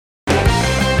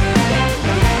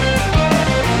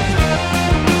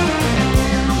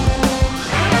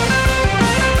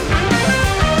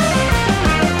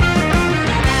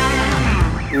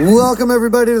Welcome,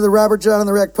 everybody, to the Robert John and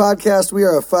the Wreck podcast. We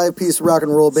are a 5-piece rock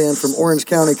and roll band from Orange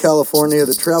County, California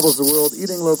that travels the world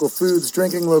eating local foods,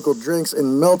 drinking local drinks,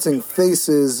 and melting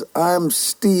faces. I'm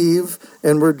Steve,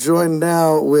 and we're joined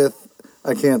now with...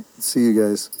 I can't see you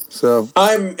guys, so...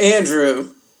 I'm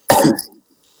Andrew.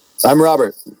 I'm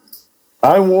Robert.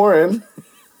 I'm Warren.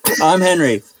 I'm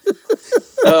Henry.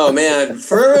 Oh, man.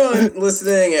 For everyone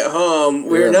listening at home,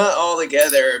 we're not all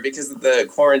together because of the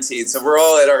quarantine, so we're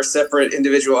all at our separate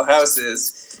individual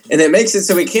houses, and it makes it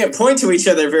so we can't point to each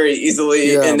other very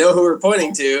easily and know who we're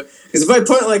pointing to, because if I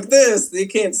point like this, they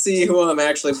can't see who I'm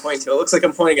actually pointing to. It looks like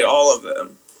I'm pointing at all of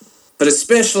them. But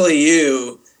especially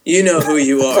you. You know who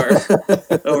you are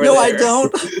over No, there. I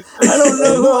don't. I don't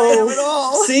know who I am at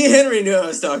all. See, Henry knew I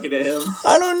was talking to him.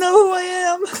 I don't know who I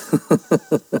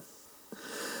am.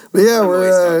 But yeah,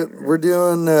 we're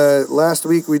doing... last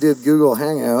week we did Google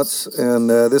Hangouts,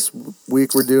 and this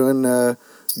week we're doing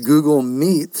Google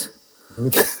Meet,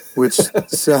 which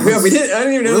sounds I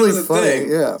didn't even know really that was a funny.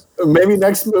 thing. Yeah. Maybe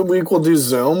next week we'll do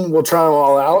Zoom. We'll try them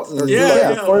all out.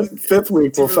 And fifth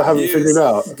week we'll have it figured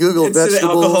out. Google Instead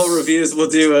vegetables. of alcohol reviews, we'll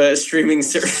do streaming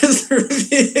service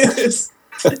reviews.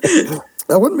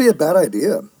 That wouldn't be a bad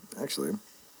idea, actually.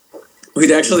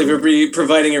 We'd actually be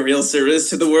providing a real service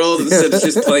to the world instead of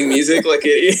just playing music like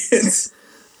idiots.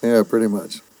 Yeah, pretty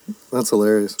much. That's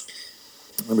hilarious.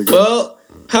 That'd be good. Well,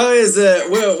 how is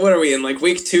what are we in, like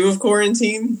week 2 of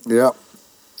quarantine? Yeah.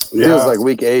 It was like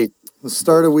week 8. The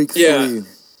start of week 3. Yeah,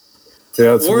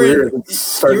 it's Warren, weird. It's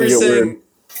starting to get weird.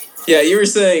 Yeah, you were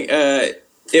saying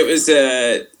it was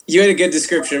you had a good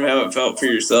description of how it felt for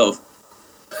yourself.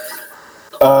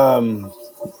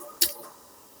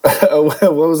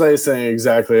 What was I saying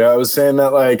exactly? I was saying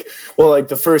that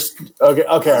the first okay,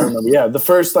 I remember. Yeah, the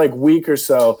first week or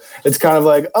so, it's kind of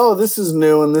like, oh, this is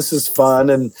new and this is fun,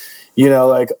 and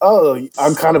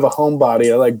I'm kind of a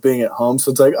homebody. I like being at home, so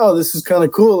it's like, oh, this is kind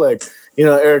of cool.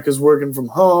 Erica's working from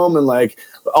home and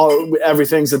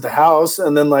everything's at the house,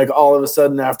 and then all of a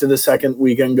sudden after the second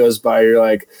weekend goes by, you're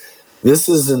like, this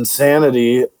is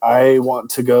insanity. I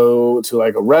want to go to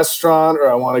a restaurant,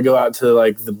 or I want to go out to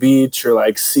the beach,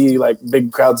 or see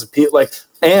big crowds of people.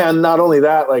 And not only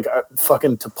that,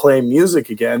 fucking to play music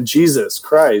again. Jesus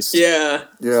Christ. Yeah.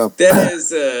 Yeah. That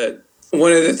is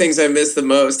one of the things I miss the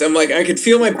most. I'm I could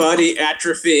feel my body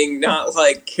atrophying, not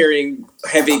carrying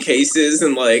heavy cases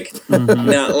and not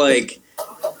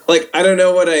I don't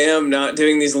know what I am not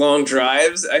doing these long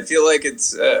drives. I feel like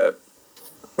it's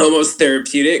almost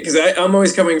therapeutic, because I'm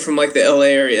always coming from the LA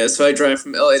area, so I drive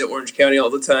from LA to Orange County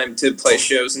all the time to play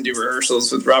shows and do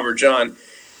rehearsals with Robert John,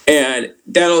 and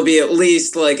that'll be at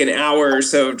least an hour or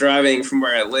so of driving from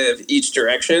where I live each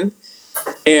direction,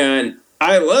 and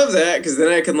I love that because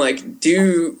then I can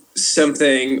do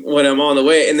something when I'm on the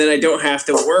way, and then I don't have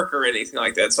to work or anything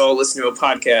like that, so I'll listen to a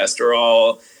podcast, or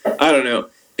I don't know,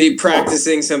 be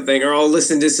practicing something, or I'll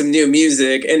listen to some new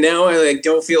music, and now I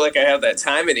don't feel like I have that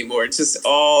time anymore. It's just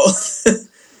all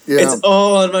it's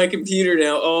all on my computer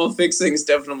now, all fixing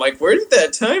stuff, and I'm like, where did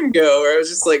that time go? Where I was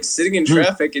just sitting in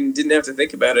traffic and didn't have to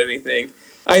think about anything.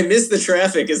 I miss the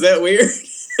traffic. Is that weird?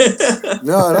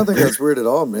 No, I don't think that's weird at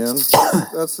all, man.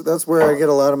 That's where I get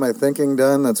a lot of my thinking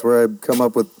done. That's where I come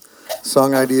up with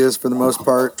song ideas for the most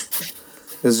part.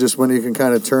 Is just when you can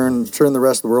kind of turn the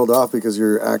rest of the world off because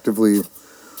you're actively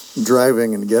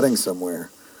driving and getting somewhere.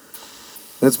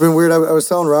 And it's been weird. I was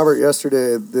telling Robert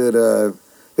yesterday that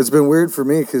it's been weird for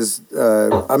me because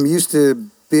I'm used to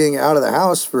being out of the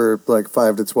house for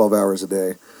 5 to 12 hours a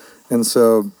day, and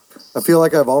so I feel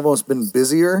like I've almost been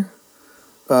busier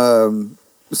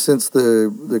since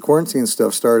the quarantine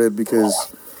stuff started,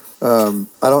 because I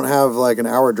don't have an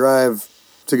hour drive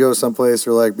to go someplace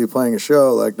or be playing a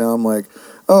show. Now I'm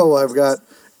oh, I've got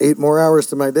 8 more hours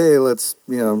to my day. Let's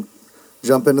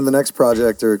jump into the next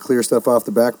project, or clear stuff off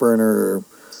the back burner, or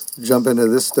jump into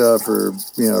this stuff, or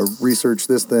research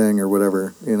this thing, or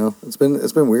whatever. It's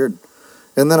been weird.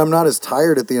 And then I'm not as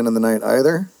tired at the end of the night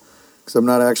either, because I'm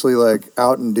not actually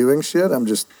out and doing shit. I'm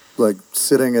just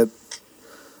sitting at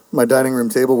my dining room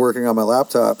table working on my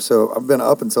laptop. So I've been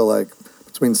up until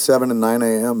between 7 and 9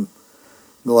 a.m.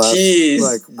 the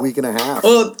last week and a half.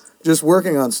 Well, just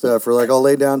working on stuff, or I'll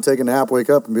lay down, take a nap,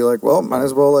 wake up, and be well, might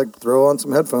as well throw on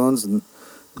some headphones and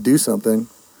do something,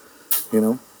 It's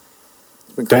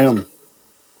been crazy. Damn.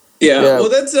 Yeah, well,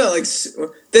 that's not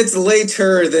that's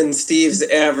later than Steve's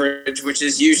average, which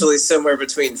is usually somewhere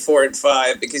between 4 and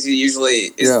 5, because he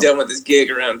usually is done with his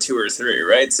gig around 2 or 3,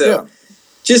 right? So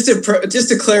just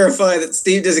to clarify that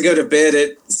Steve doesn't go to bed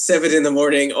at 7 in the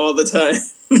morning all the time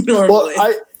normally.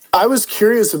 Well, I was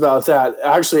curious about that.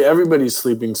 Actually, everybody's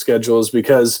sleeping schedules,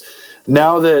 because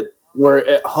now that we're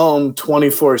at home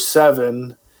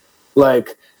 24/7,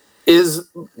 like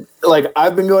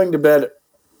I've been going to bed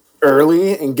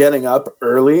early and getting up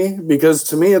early because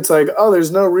to me it's like, oh,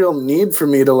 there's no real need for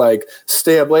me to like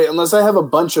stay up late unless I have a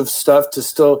bunch of stuff to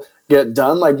still get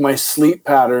done. Like my sleep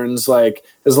patterns, like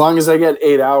as long as I get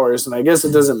 8 hours, and I guess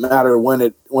it doesn't matter when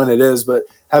it is, but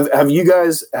have you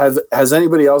guys has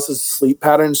anybody else's sleep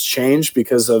patterns changed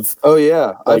because of? Oh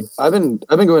yeah, like, I've been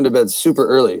going to bed super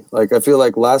early. Like I feel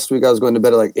like last week I was going to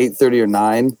bed at like 8:30 or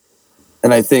 9,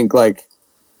 and I think like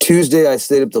Tuesday I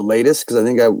stayed up the latest because I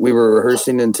think we were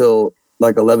rehearsing until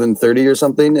like 11:30 or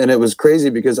something, and it was crazy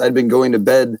because I'd been going to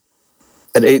bed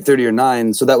at 8:30 or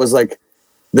 9, so that was like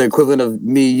the equivalent of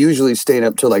me usually staying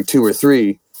up till like 2 or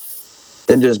 3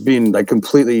 and just being like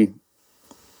completely,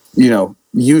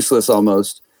 useless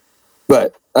almost.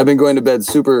 But I've been going to bed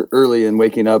super early and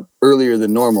waking up earlier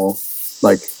than normal,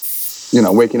 like,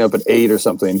 waking up at 8 or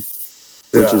something,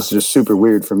 which is just super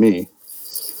weird for me.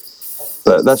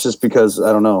 But that's just because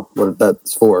I don't know what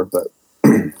that's for, but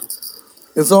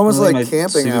it's almost like my camping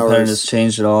sleeping pattern has hours.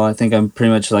 changed at all. I think I'm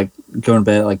pretty much like going to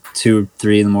bed at like 2 or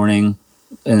 3 in the morning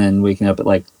and then waking up at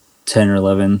like 10 or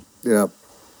 11. Yeah.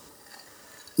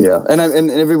 yeah. And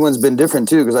everyone's been different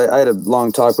too, because I had a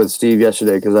long talk with Steve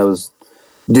yesterday because I was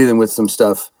dealing with some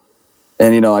stuff.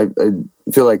 And, I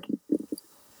feel like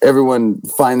everyone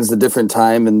finds the different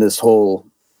time in this whole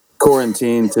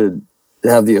quarantine to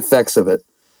have the effects of it.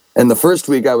 And the first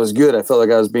week I was good. I felt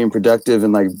like I was being productive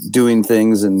and like doing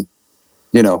things and,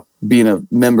 being a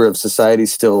member of society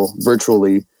still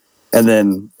virtually.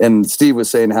 And Steve was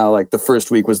saying how like the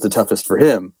first week was the toughest for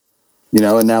him,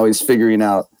 and now he's figuring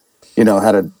out,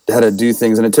 how to do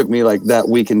things. And it took me like that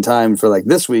week in time for like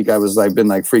this week. I was like been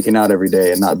like freaking out every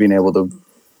day and not being able to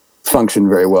function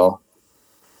very well.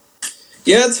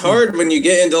 Yeah, it's hard when you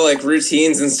get into like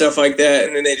routines and stuff like that,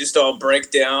 and then they just all break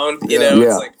down. Yeah.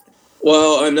 It's like,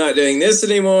 well, I'm not doing this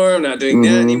anymore. I'm not doing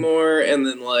that anymore. And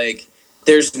then like,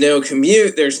 there's no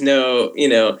commute. There's no,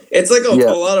 it's like a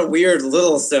lot of weird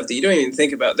little stuff that you don't even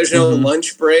think about. There's no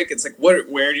lunch break. It's like,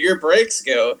 where do your breaks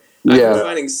go? Yeah. I'm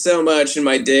finding so much in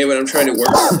my day when I'm trying to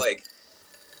work, like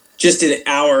just an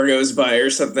hour goes by or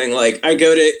something. Like I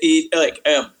go to eat like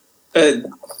a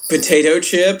potato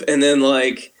chip and then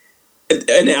like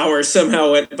an hour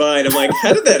somehow went by and I'm like,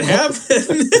 how did that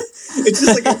happen? It's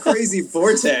just like a crazy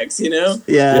vortex,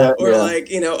 Yeah. Or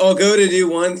like, I'll go to do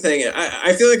one thing.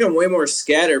 I feel like I'm way more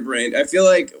scatterbrained. I feel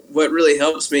like what really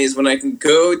helps me is when I can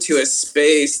go to a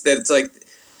space that's like,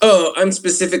 oh, I'm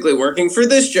specifically working for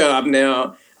this job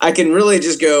now. I can really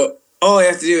just go, all I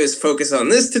have to do is focus on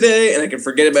this today and I can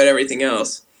forget about everything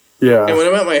else. Yeah. And when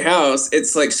I'm at my house,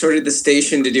 it's like sort of the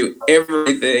station to do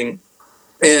everything.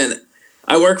 And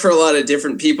I work for a lot of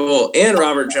different people and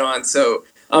Robert John, so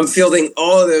I'm fielding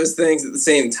all of those things at the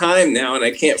same time now, and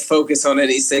I can't focus on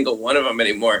any single one of them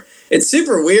anymore. It's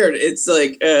super weird. It's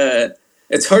like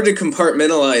it's hard to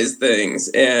compartmentalize things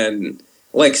and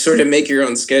like sort of make your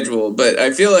own schedule, but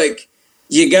I feel like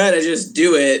you gotta just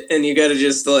do it and you gotta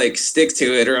just like stick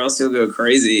to it, or else you'll go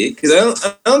crazy. Because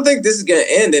I don't think this is gonna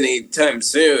end anytime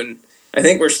soon. I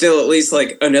think we're still at least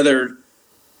like another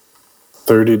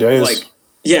 30 days. Like,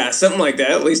 yeah, something like that.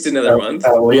 At least another month.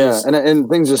 Yeah, and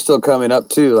things are still coming up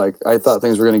too. Like I thought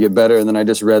things were going to get better, and then I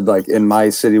just read like in my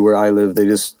city where I live, they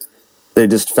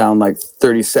just found like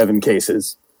 37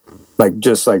 cases, like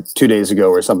just like 2 days ago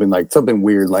or something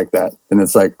weird like that. And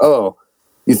it's like, oh,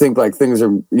 you think like things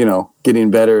are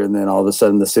getting better, and then all of a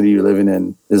sudden the city you're living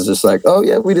in is just like, oh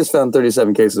yeah, we just found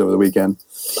 37 cases over the weekend.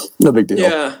 No big deal.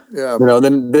 Yeah.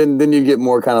 Then you get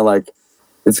more kind of like.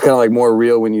 It's kind of like more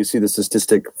real when you see the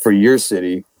statistic for your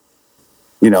city,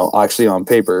 actually on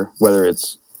paper, whether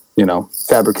it's,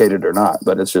 fabricated or not,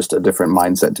 but it's just a different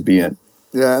mindset to be in.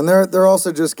 Yeah, and they're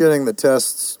also just getting the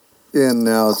tests in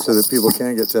now so that people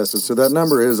can get tested. So that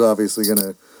number is obviously going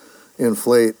to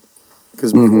inflate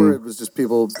because before it was just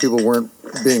people weren't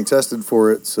being tested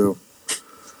for it, so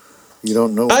you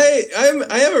don't know. I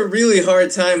have a really hard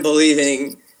time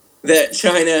believing that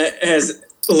China has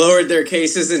lowered their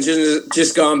cases and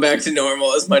just gone back to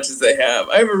normal as much as they have.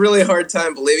 I have a really hard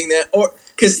time believing that, or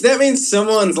because that means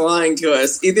someone's lying to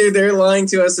us. Either they're lying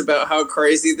to us about how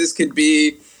crazy this could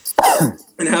be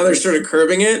and how they're sort of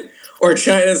curbing it, or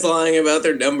China's lying about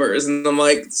their numbers. And I'm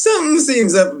like, something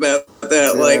seems up about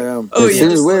that. Yeah, oh, you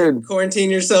just weird.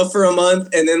 Quarantine yourself for a month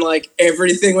and then like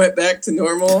everything went back to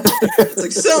normal. It's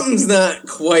like something's not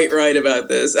quite right about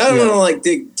this. I don't want to like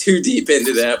dig too deep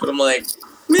into that, but I'm like,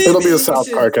 maybe it'll be a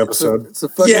South Park episode. It's a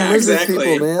fucking lizard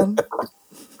people, man.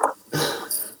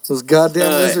 Those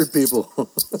goddamn lizard people.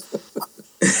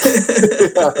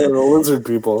 The lizard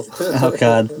people. Oh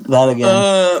God, that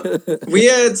again. We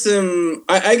had some.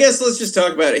 I guess let's just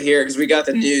talk about it here because we got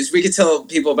the news. We could tell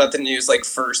people about the news like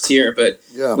first here, but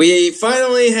we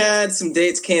finally had some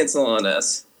dates cancel on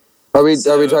us. Are we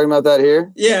talking about that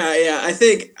here? Yeah. I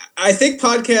think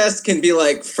podcast can be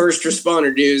like first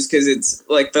responder news because it's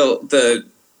like the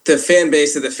fan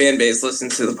base of the fan base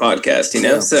listens to the podcast, you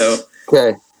know. Yeah. So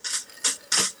okay.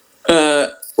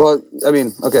 Well, I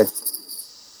mean, okay.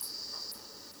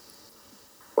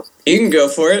 You can go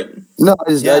for it. No,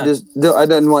 I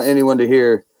didn't want anyone to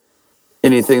hear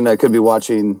anything that could be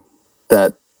watching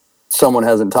that someone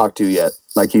hasn't talked to yet,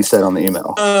 like he said on the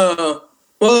email. Oh.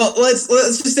 Well, let's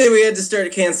just say we had to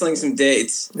start canceling some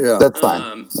dates. Yeah, that's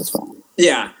fine. That's fine.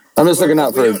 Yeah, I'm just looking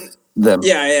out for them.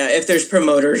 Yeah. If there's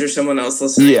promoters or someone else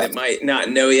listening that might not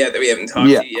know yet that we haven't talked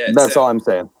to yet, that's all I'm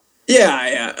saying.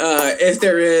 Yeah. If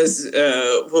there is,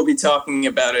 we'll be talking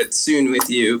about it soon with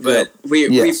you. But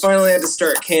we finally had to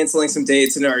start canceling some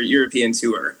dates in our European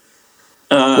tour.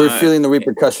 We're feeling the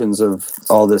repercussions of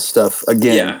all this stuff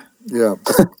again. Yeah.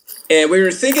 And we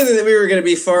were thinking that we were going to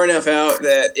be far enough out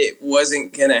that it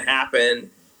wasn't going to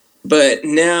happen. But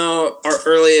now our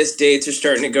earliest dates are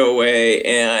starting to go away,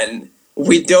 and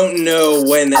we don't know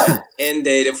when that end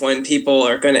date of when people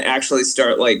are going to actually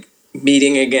start like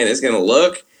meeting again is going to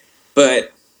look.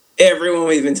 But everyone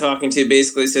we've been talking to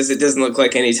basically says it doesn't look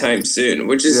like anytime soon,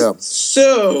 which is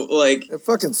so like... It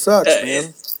fucking sucks,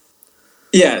 man.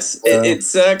 Yes, it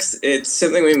sucks. It's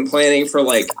something we've been planning for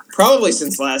like probably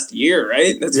since last year,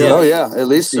 right? At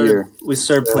least a year. We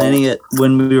started planning it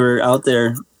when we were out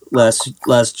there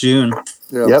last June.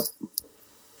 Yeah. Yep.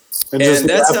 And just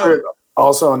that's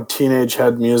also on Teenage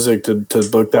Head Music to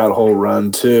book that whole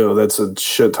run too. That's a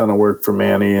shit ton of work for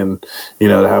Manny, and to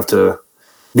have to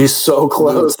be so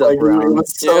close. Like it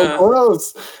was so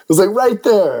close. It was like right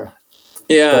there.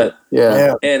 Yeah.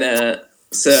 Yeah. And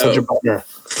so such a bummer.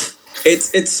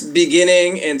 It's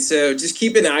beginning, and so just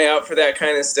keep an eye out for that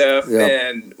kind of stuff,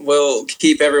 and we'll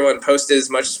keep everyone posted as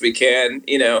much as we can,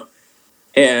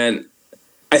 And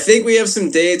I think we have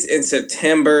some dates in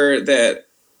September that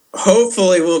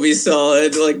hopefully will be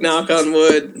solid, like knock on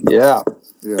wood. Yeah.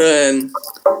 And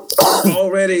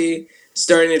already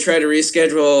starting to try to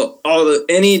reschedule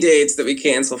any dates that we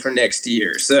cancel for next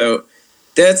year. So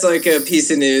that's like a piece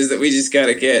of news that we just got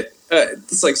to get,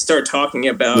 start talking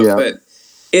about, but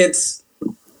it's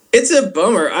a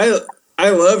bummer. I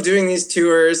love doing these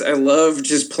tours. I love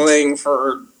just playing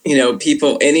for,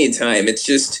 people anytime. It's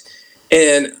just,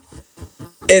 and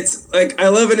it's like, I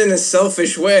love it in a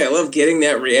selfish way. I love getting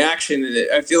that reaction. And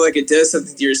I feel like it does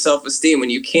something to your self-esteem when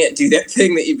you can't do that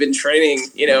thing that you've been training,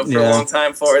 for a long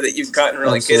time for, that you've gotten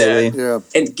really good at. Yeah.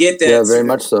 And get that very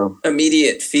much so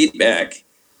immediate feedback.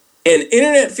 And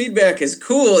internet feedback is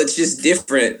cool. It's just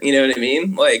different. You know what I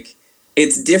mean? Like,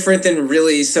 it's different than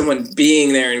really someone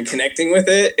being there and connecting with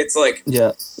it. It's like,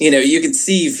 you could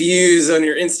see views on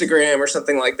your Instagram or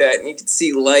something like that, and you could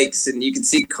see likes and you could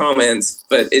see comments,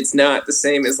 but it's not the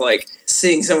same as like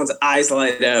seeing someone's eyes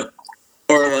light up,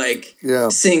 or like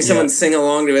seeing someone sing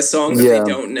along to a song that they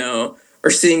don't know, or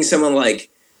seeing someone like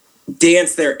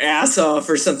dance their ass off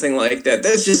or something like that.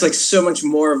 That's just like so much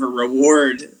more of a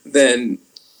reward than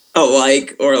a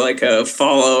like or like a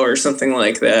follow or something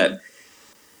like that.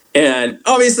 And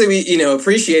obviously we,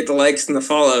 appreciate the likes and the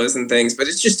follows and things, but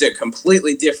it's just a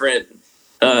completely different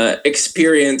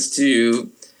experience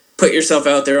to put yourself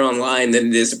out there online than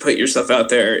it is to put yourself out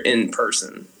there in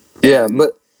person. Yeah,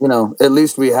 but, at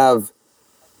least we have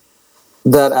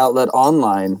that outlet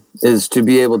online, is to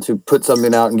be able to put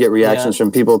something out and get reactions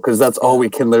from people, because that's all we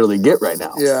can literally get right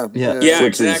now. Yeah,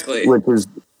 exactly.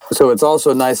 So it's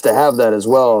also nice to have that as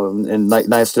well, and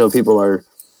nice to know people are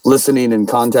listening and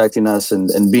contacting us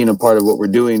and being a part of what we're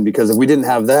doing, because if we didn't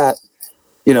have that,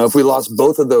 if we lost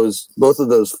both of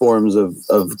those forms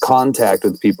of contact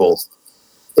with people,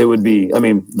 it would be,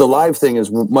 the live thing is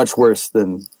much worse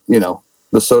than,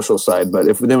 the social side. But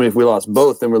if we lost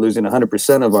both, then we're losing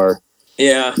 100% of our,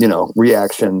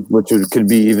 reaction, which could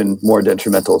be even more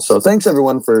detrimental. So thanks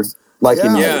everyone for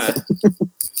liking it.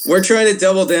 We're trying to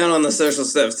double down on the social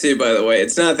stuff too, by the way.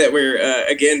 It's not that we're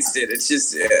against it. It's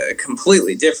just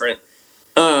completely different.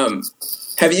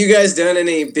 Have you guys done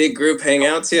any big group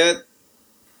hangouts yet?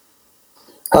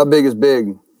 How big is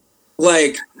big?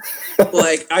 Like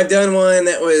I've done one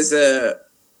that was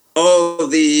all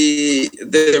the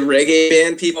reggae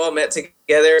band people all met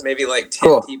together, maybe like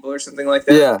 10 people or something like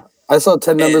that. Yeah, I saw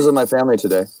 10 members of my family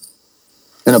today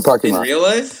in a parking lot. In real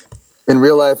life? In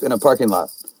real life, in a parking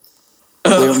lot.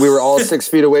 We were all 6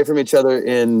 feet away from each other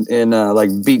in like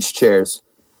beach chairs.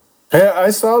 Hey,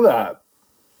 I saw that.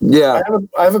 Yeah.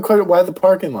 I have a question. Why the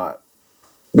parking lot?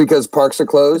 Because parks are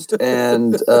closed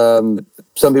and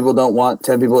some people don't want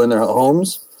 10 people in their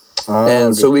homes.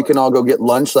 And so we can all go get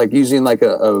lunch, like using like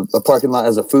a parking lot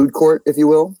as a food court, if you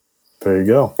will. There you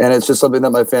go. And it's just something that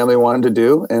my family wanted to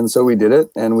do. And so we did it.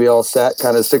 And we all sat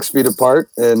kind of 6 feet apart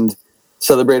and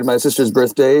celebrated my sister's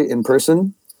birthday in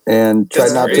person and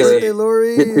tried not to get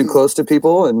too close to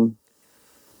people. And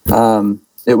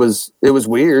it was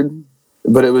weird,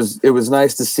 but it was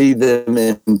nice to see them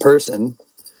in person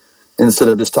instead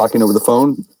of just talking over the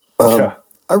phone. I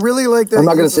really like that. I'm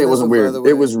not going to say it wasn't weird.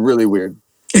 It was really weird.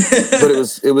 But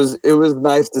it was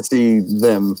nice to see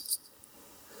them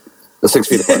 6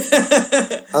 feet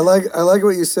apart. I like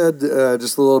what you said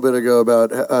just a little bit ago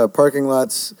about parking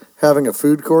lots having a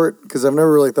food court, because I've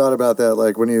never really thought about that.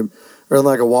 Like when you are in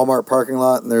like a Walmart parking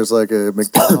lot and there's like a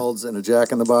McDonald's and a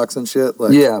Jack in the Box and shit.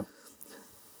 Like, yeah,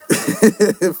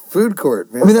 food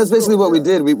court. Man. I mean, that's basically what we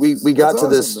did. We got to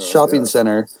this shopping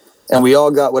center. And we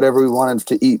all got whatever we wanted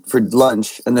to eat for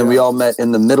lunch. And then we all met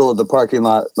in the middle of the parking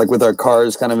lot, like with our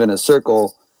cars kind of in a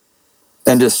circle,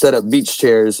 and just set up beach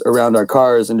chairs around our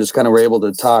cars and just kind of were able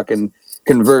to talk and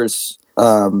converse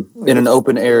in an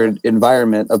open air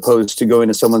environment, opposed to going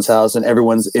to someone's house and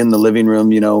everyone's in the living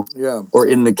room, or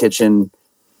in the kitchen.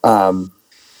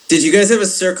 Did you guys have a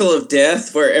circle of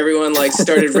death where everyone like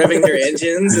started revving their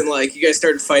engines and like you guys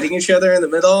started fighting each other in the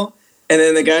middle? And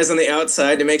then the guys on the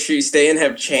outside, to make sure you stay in,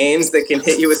 have chains that can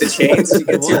hit you with the chains if you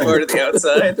get too far to the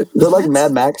outside. Is that like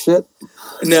Mad Max shit?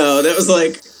 No, that was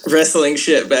like wrestling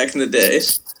shit back in the day.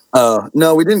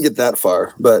 No, we didn't get that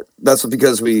far, but that's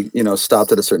because we,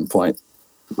 stopped at a certain point.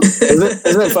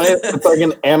 Isn't it funny? It's like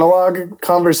an analog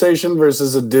conversation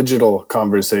versus a digital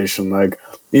conversation. Like,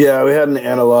 yeah, we had an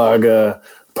analog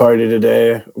party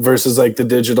today versus like the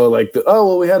digital, like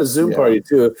we had a Zoom party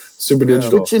too, super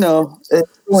digital. But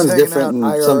everyone's different,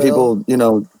 and some people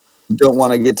don't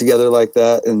want to get together like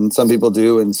that, and some people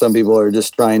do, and some people are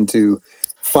just trying to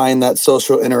find that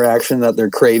social interaction that they're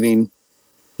craving.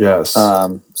 Yes.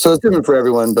 So it's different for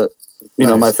everyone, but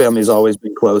my family's always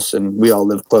been close and we all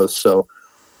live close, so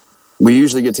we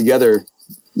usually get together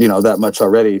that much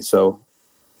already. So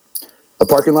a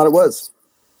parking lot it was,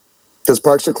 because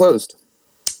parks are closed.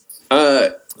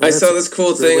 I saw this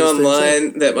cool thing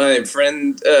online that my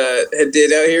friend had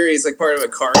did out here. He's like part of a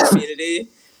car community,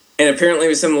 and apparently it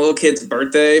was some little kid's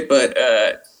birthday, but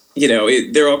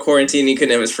they're all quarantined. He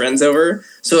couldn't have his friends over,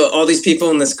 so all these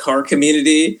people in this car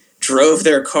community drove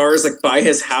their cars like by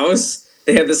his house.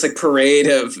 They had this like parade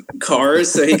of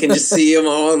cars, so he can just see them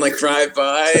all and like drive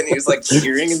by, and he was like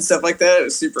cheering and stuff like that. It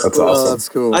was super cool. Awesome. Oh, that's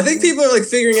cool. I think people are like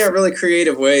figuring out really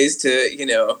creative ways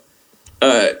to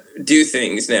do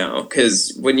things now,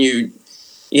 because when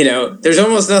there's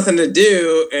almost nothing to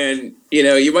do, and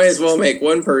you might as well make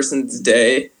one person's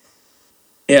day.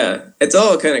 Yeah, it's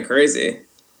all kind of crazy.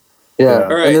 Yeah,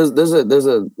 all right. And there's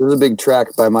a big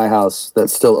track by my house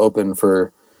that's still open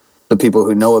for the people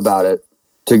who know about it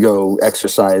to go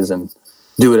exercise and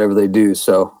do whatever they do.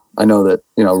 So I know that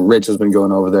Rich has been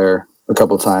going over there a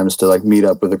couple times to like meet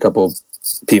up with a couple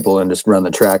people and just run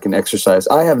the track and exercise.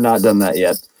 I have not done that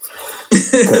yet.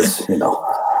 Because I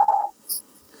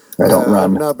don't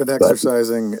run. I've not been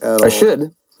exercising at all. I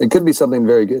should. It could be something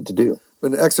very good to do.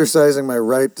 Been exercising my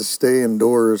right to stay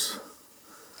indoors.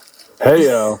 Hey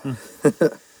yo.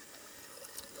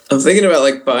 I'm thinking about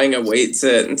like buying a weight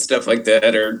set and stuff like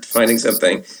that, or finding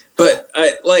something. But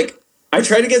I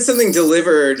tried to get something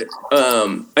delivered.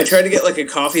 I tried to get like a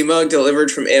coffee mug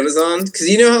delivered from Amazon, because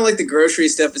how like the grocery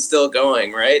stuff is still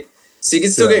going, right? So you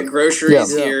can still get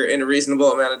groceries here in a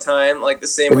reasonable amount of time, like the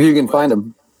same way you can find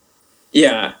them.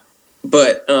 Yeah,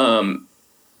 but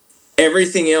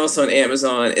everything else on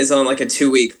Amazon is on like a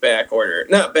 2-week back order.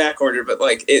 Not back order, but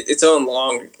like it's on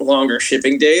longer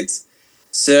shipping dates.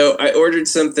 So I ordered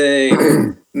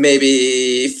something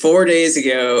maybe 4 days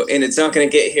ago, and it's not going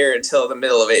to get here until the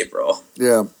middle of April.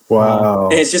 Yeah. Wow.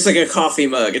 And it's just like a coffee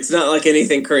mug. It's not like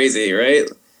anything crazy, right?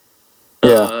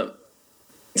 Yeah.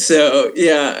 So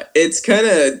yeah, it's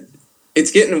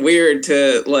getting weird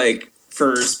to like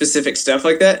for specific stuff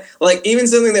like that. Like even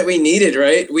something that we needed,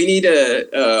 right? We need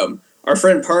our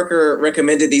friend Parker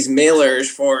recommended these mailers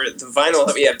for the vinyl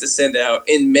that we have to send out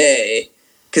in May,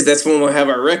 because that's when we'll have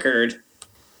our record.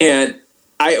 And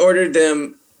I ordered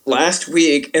them last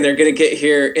week, and they're going to get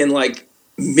here in like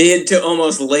mid to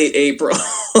almost late April.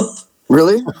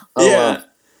 Really? Oh, yeah. wow.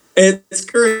 It's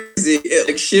crazy.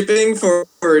 Like shipping for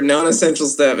non-essential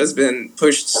stuff has been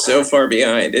pushed so far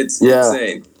behind. It's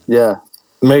insane. Yeah.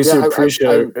 It makes you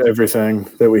appreciate everything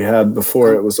that we had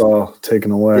before it was all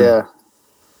taken away. Yeah.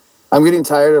 I'm getting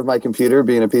tired of my computer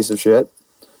being a piece of shit.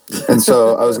 And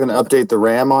so I was going to update the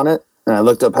RAM on it, and I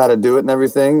looked up how to do it and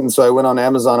everything. And so I went on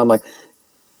Amazon. I'm like,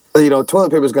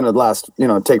 toilet paper is going to last,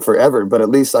 take forever, but at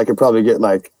least I could probably get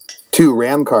like 2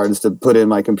 RAM cards to put in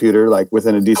my computer, like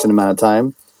within a decent amount of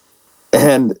time.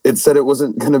 And it said it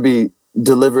wasn't going to be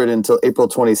delivered until April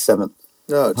 27th.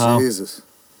 Oh, Wow. Jesus.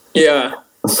 Yeah.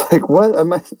 It's like, what?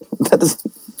 That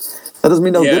doesn't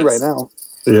mean no good right now.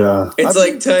 Yeah. It's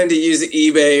like time to use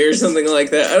eBay or something like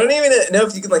that. I don't even know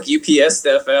if you can like UPS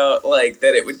stuff out like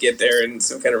that it would get there in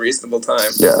some kind of reasonable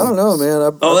time. Yeah. I don't know,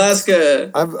 man. I'll ask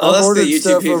I've the ordered YouTube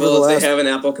stuff over people the if they have an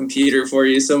Apple computer for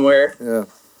you somewhere. Yeah.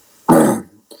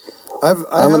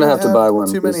 I'm going to have to buy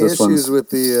one. Too many this issues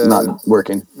with the not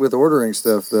working. with ordering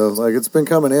stuff though. Like it's been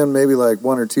coming in maybe like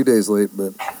 1 or 2 days late,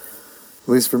 but at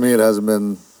least for me it hasn't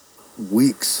been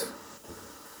weeks.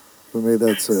 But maybe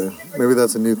that's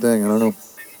a new thing. I don't know.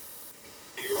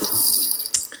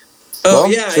 Oh,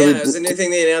 Well, yeah. It was a new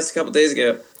thing they announced a couple days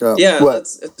ago. Oh. Yeah. What?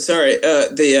 Sorry.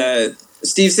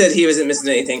 Steve said he wasn't missing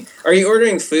anything. Are you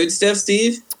ordering food stuff,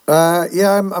 Steve?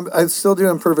 Yeah, I'm still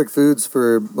doing Perfect Foods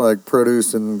for like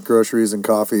produce and groceries and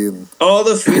coffee and All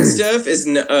the food stuff is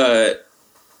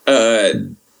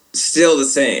still the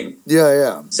same.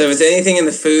 yeah. So if it's anything in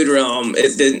the food realm,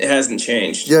 it hasn't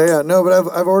changed. Yeah. No, but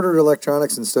I've ordered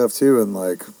electronics and stuff too, and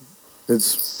like it's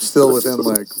still within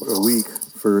like a week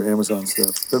for Amazon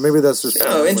stuff. But maybe that's just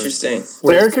Oh, interesting.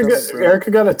 where it's coming from.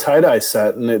 Erica got a tie-dye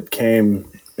set, and it came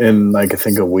in like I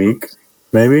think a week.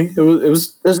 Maybe it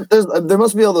was. There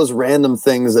must be all those random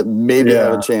things that maybe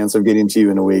have a chance of getting to you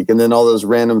in a week, and then all those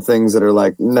random things that are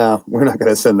like, no, we're not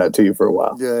going to send that to you for a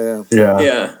while. Yeah.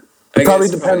 It probably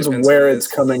depends where it's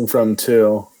coming from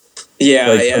too.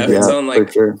 Yeah, if it's on like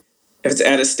for sure. if it's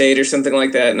out of state or something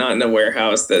like that, not in a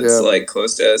warehouse that's like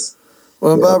close to us.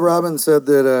 Well, and Bob Robbins said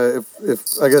that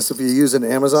if you use an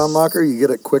Amazon locker, you get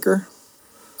it quicker.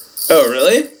 Oh,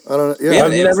 really? I don't know. We Yeah, have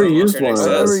I've an never Amazon used locker one. next I've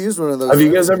to us. never used one of those. Have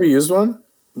you guys ever used one?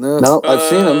 No, I've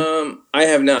seen them. I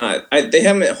have not. They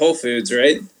have them at Whole Foods,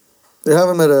 right? They have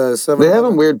them at a 7. They have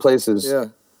them weird places. Yeah.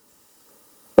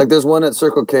 Like there's one at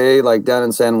Circle K, like down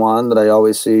in San Juan, that I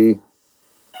always see.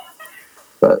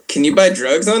 But Can you buy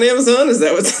drugs on Amazon? Is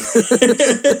that what's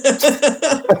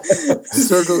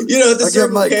Circle. the I get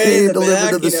Circle my K cane in the delivered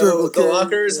back, to the Circle the K.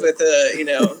 lockers with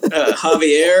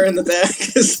Javier in the back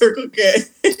of Circle K.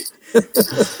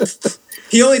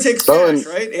 He only takes cash,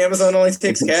 right? Amazon only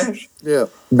takes cash. Yeah.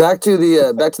 back to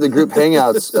the group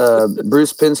hangouts.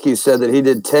 Bruce Pinsky said that he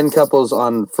did 10 couples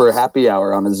for a happy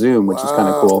hour on a Zoom, which is kind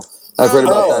of cool. I've heard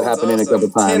about that that's happening a couple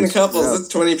times. 10 couples, that's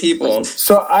 20 people.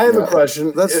 So I have a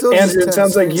question. That's still Andrew, just it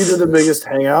sounds like you did the biggest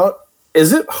hangout.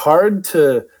 Is it hard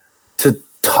to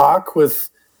talk with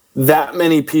that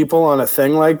many people on a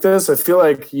thing like this? I feel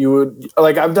like you would,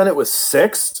 like I've done it with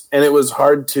 6 and it was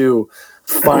hard to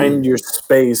find your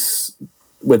space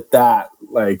with that.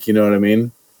 Like, you know what I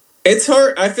mean? It's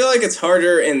hard. I feel like it's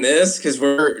harder in this because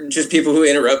we're just people who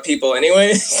interrupt people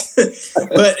anyway.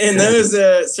 But in those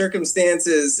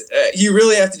circumstances, you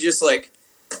really have to just like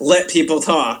let people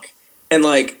talk and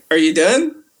like, are you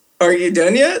done? Are you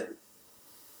done yet?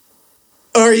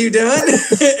 Are you done?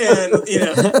 And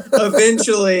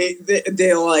eventually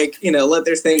they'll like let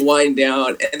their thing wind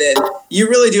down, and then you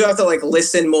really do have to like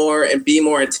listen more and be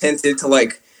more attentive to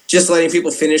like just letting people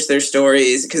finish their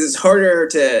stories, because it's harder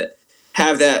to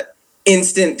have that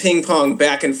instant ping pong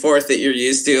back and forth that you're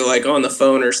used to, like on the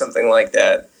phone or something like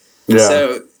that. Yeah.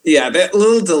 So yeah, that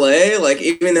little delay, like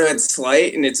even though it's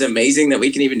slight and it's amazing that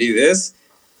we can even do this,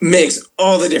 makes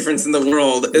all the difference in the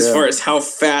world as far as how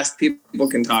fast people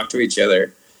can talk to each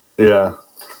other. Yeah.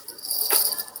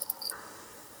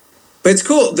 But it's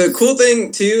cool. The cool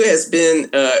thing too has been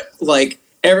like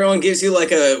everyone gives you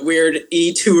like a weird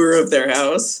e-tour of their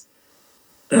house.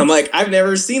 And I'm like, I've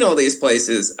never seen all these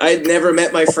places. I'd never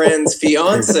met my friend's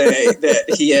fiance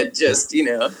that he had just,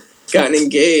 gotten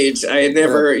engaged. I had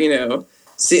never,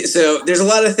 see. So there's a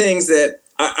lot of things that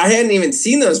I hadn't even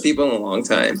seen those people in a long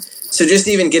time. So just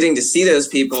even getting to see those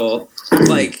people,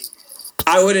 like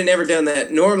I would have never done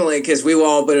that normally because we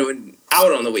all been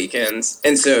out on the weekends.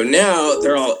 And so now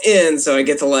they're all in. So I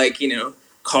get to like,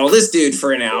 call this dude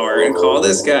for an hour and call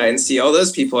this guy and see all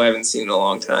those people I haven't seen in a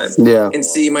long time. Yeah. And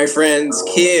see my friend's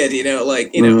kid,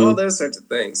 all those sorts of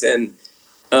things. And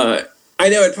I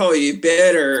know it'd probably be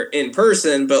better in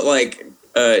person, but like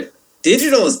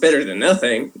digital is better than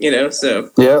nothing,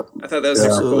 so yeah. I thought that was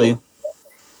super Absolutely. cool.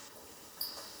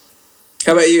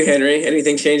 How about you, Henry?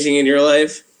 Anything changing in your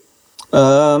life?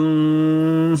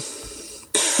 More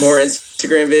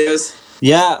Instagram videos?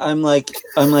 Yeah, I'm like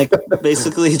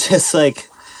basically just like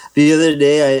the other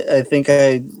day I think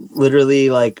I literally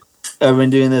like I've been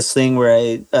doing this thing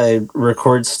where I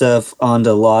record stuff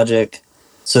onto Logic,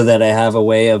 so that I have a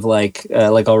way of like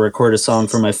I'll record a song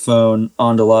from my phone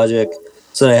onto Logic,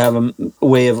 so that I have a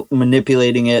way of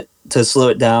manipulating it to slow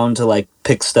it down to like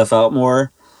pick stuff out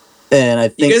more. And I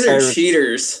think you guys are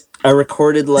cheaters. I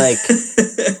recorded like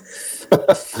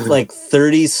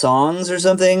 30 songs or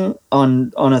something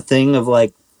on a thing of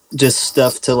like just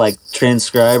stuff to like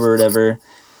transcribe or whatever.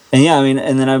 And yeah, I mean,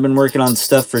 and then I've been working on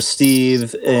stuff for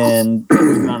Steve and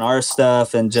working on our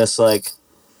stuff, and just like,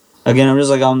 again, I'm just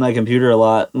like on my computer a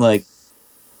lot, like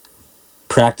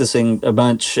practicing a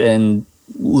bunch and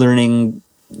learning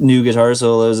new guitar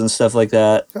solos and stuff like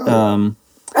that.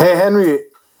 Hey, Henry,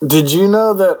 did you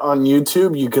know that on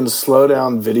YouTube you can slow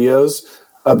down videos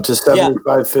up to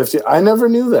 75, 50? I never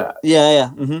knew that. Yeah.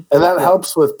 Mm-hmm. And that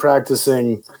helps with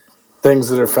practicing things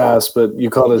that are fast, but you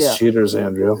called us cheaters,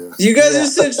 Andrew. You guys are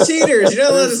such cheaters. You're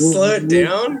not allowed to slow it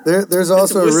down. There's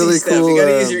also a really cool... You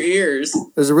gotta use your ears.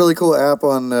 There's a really cool app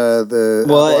on the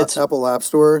Apple App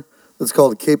Store that's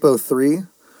called Capo 3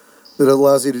 that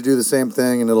allows you to do the same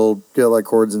thing, and it'll get like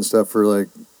chords and stuff for like...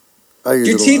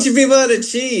 You're teaching people how to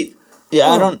cheat.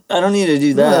 Yeah, I don't need to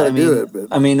do that.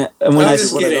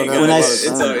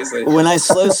 When I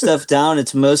slow stuff down,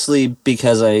 it's mostly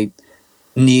because I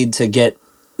need to get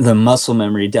the muscle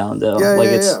memory down, though.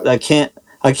 I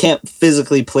can't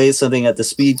physically play something at the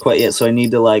speed quite yet, so I need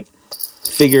to like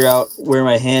figure out where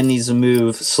my hand needs to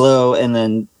move slow. And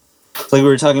then, like we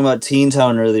were talking about Teen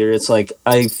Town earlier, it's like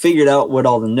I figured out what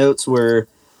all the notes were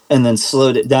and then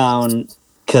slowed it down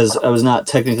because I was not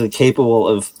technically capable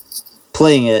of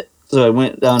playing it. So I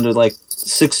went down to like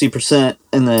 60%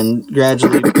 and then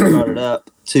gradually brought it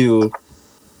up to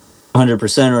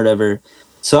 100% or whatever.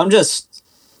 So I'm just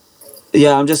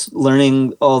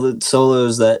learning all the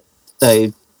solos that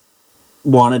I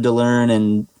wanted to learn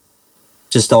and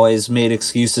just always made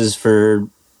excuses for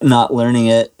not learning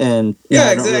it. And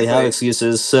I don't really have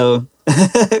excuses. So,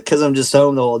 because I'm just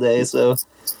home the whole day. So,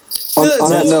 on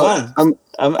that note,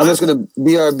 I'm just going to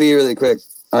BRB really quick.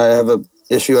 I have a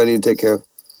issue I need to take care of.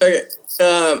 Okay.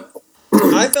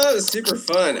 I thought it was super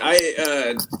fun.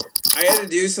 I had to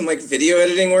do some like video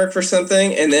editing work for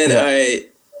something, and then I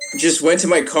just went to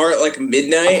my car at like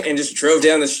midnight and just drove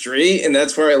down the street, and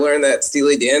that's where I learned that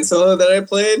Steely Dan solo that I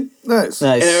played. Nice.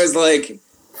 And I was like,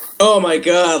 oh my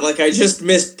god, like I just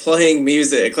miss playing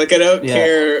music. Like I don't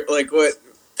care like what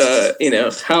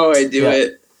how I do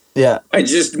it. Yeah. I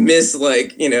just miss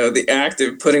like, the act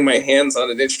of putting my hands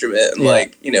on an instrument and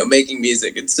like, making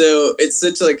music. And so it's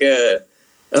such like I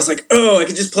was like, oh, I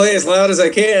can just play as loud as I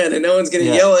can and no one's going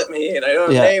to yell at me, and I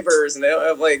don't have neighbors and I don't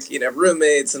have like,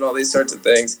 roommates and all these sorts of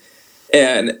things.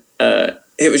 And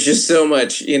it was just so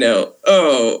much,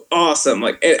 oh, awesome.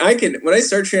 Like, and when I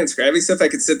start transcribing stuff, I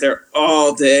could sit there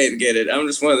all day and get it. I'm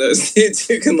just one of those dudes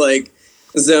who can like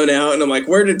zone out, and I'm like,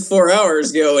 where did 4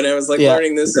 hours go? And I was like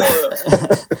learning this solo.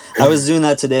 I was doing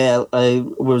that today. I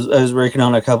was working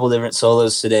on a couple different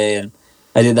solos today, and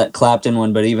I did that Clapton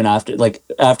one. But even after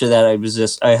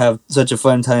that, I have such a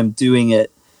fun time doing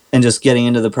it and just getting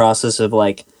into the process of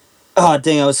like, oh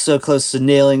dang, I was so close to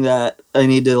nailing that. I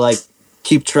need to like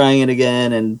keep trying it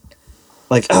again, and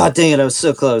like, oh dang it, I was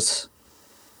so close.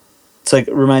 It's like,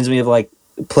 it reminds me of like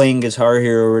playing Guitar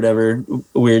Hero or whatever,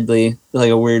 weirdly, like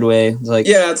a weird way. It's like,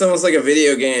 it's almost like a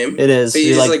video game. It is. But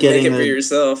you just like make it for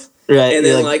yourself. Right. And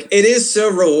then like it is so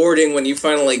rewarding when you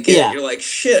finally get it. You're like,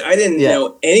 shit, I didn't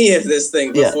know any of this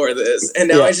thing before this. And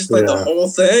now I just played the whole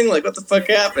thing. Like, what the fuck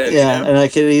happened? Yeah, and I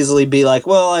could easily be like,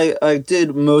 well, I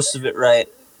did most of it right.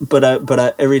 But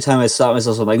I every time I stop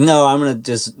myself, I'm like, no, I'm going to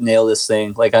just nail this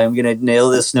thing. Like, I'm going to nail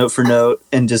this note for note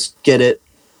and just get it.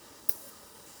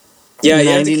 Yeah, you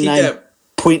have to keep that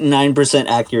 0.9%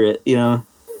 accurate, Yeah.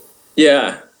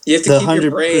 You have to keep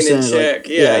your brain in check.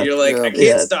 You're like, I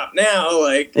can't stop now.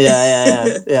 Like,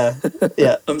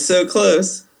 yeah. I'm so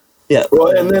close. Yeah.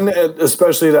 Well, and then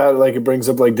especially that, like, it brings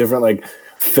up like different like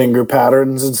finger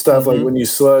patterns and stuff. Mm-hmm. Like when you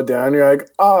slow it down, you're like,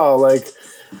 oh, like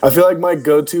I feel like my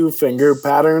go-to finger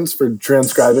patterns for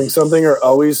transcribing something are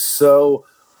always so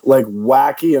like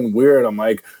wacky and weird. I'm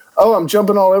like, oh, I'm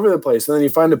jumping all over the place, and then you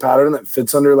find a pattern that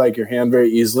fits under like your hand very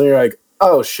easily. You're like,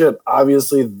 oh shit,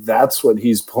 obviously that's what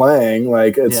he's playing.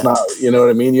 Like, it's not, you know what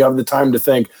I mean? You have the time to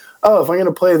think, oh, if I'm going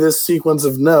to play this sequence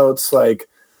of notes, like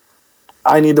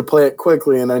I need to play it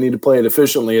quickly and I need to play it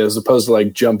efficiently as opposed to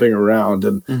like jumping around.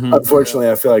 And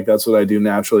unfortunately, I feel like that's what I do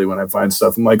naturally when I find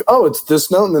stuff. I'm like, oh, it's this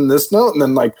note and then this note. And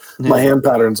then like my hand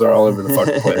patterns are all over the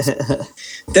fucking place.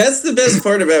 That's the best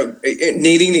part about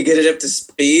needing to get it up to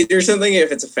speed or something.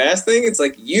 If it's a fast thing, it's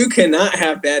like you cannot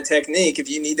have bad technique if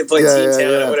you need to play Teen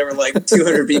Town at whatever, like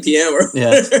 200 BPM or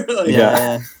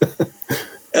whatever.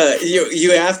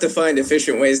 you have to find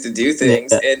efficient ways to do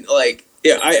things, and like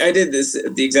I did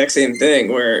the exact same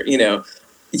thing where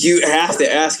you have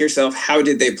to ask yourself, how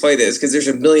did they play this? Because there's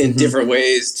a million different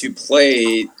ways to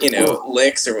play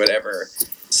licks or whatever.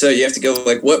 So you have to go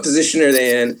like, what position are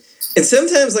they in? And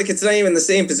sometimes like it's not even the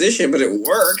same position, but it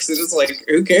works, and it's like,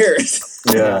 who cares?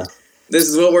 Yeah. This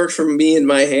is what works for me and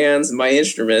my hands and my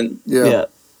instrument. Yeah.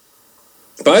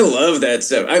 But I love that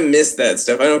stuff. I miss that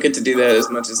stuff. I don't get to do that as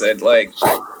much as I'd like.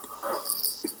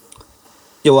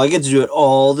 Yeah, well, I get to do it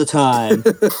all the time.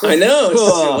 I know. It's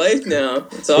just your life now.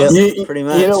 It's awesome. Pretty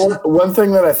much. One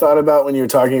thing that I thought about when you were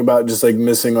talking about just like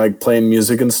missing like playing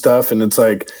music and stuff, and it's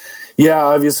like, yeah,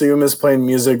 obviously we miss playing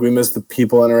music. We miss the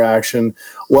people interaction.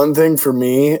 One thing for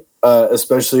me,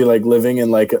 especially like living in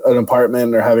like an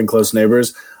apartment or having close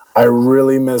neighbors, I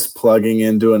really miss plugging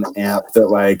into an amp that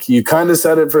like you kind of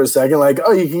said it for a second, like,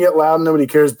 oh, you can get loud and nobody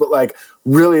cares, but like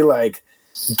really like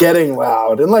getting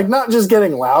loud, and like not just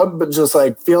getting loud, but just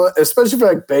like feeling, especially for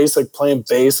like bass, like playing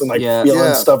bass and like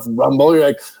feeling stuff rumble. You're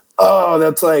like, oh,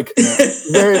 that's like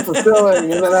very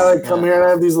fulfilling. And then I like come here and I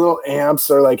have these little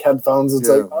amps or like headphones. It's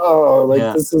like, oh,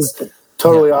 like this is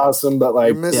totally awesome. But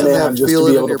like, you're missing that just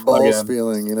feeling to be able in your to plug balls in.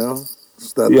 feeling,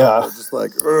 Just that, just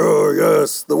like, oh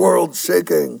yes, the world's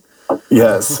shaking.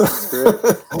 Yes.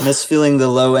 I miss feeling the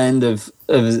low end of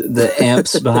the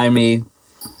amps behind me.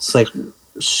 It's like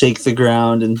shake the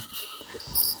ground, and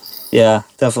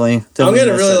definitely I'm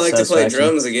gonna really like to play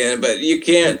drums again, but you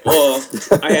can't. Well,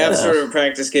 I have sort of a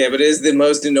practice kit, but it is the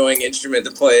most annoying instrument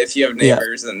to play if you have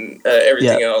neighbors and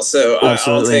everything else. So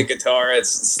I'll take guitar. It's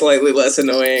slightly less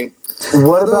annoying.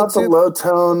 What about the low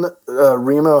tone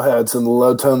Remo heads and the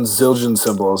low tone Zildjian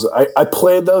cymbals? I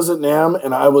played those at NAMM,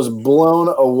 and I was blown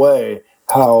away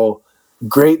how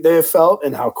great they felt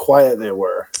and how quiet they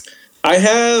were. I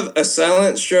have a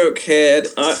silent stroke head.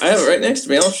 I have it right next to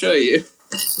me. I'll show you.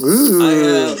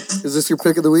 Ooh, is this your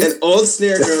pick of the week? An old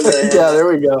snare drum that yeah, there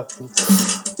we go.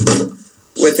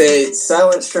 With a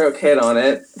silent stroke head on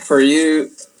it. For you,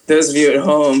 those of you at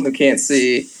home who can't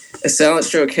see, a silent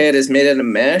stroke head is made out of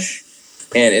mesh,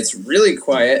 and it's really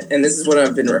quiet, and this is what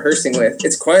I've been rehearsing with.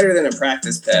 It's quieter than a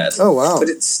practice pad. Oh, wow. But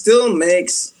it still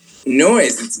makes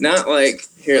noise. It's not like,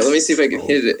 here, let me see if I can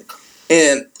hit it.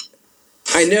 And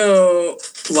I know,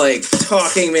 like,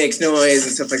 talking makes noise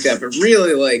and stuff like that, but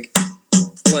really, like,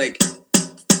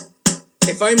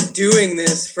 if I'm doing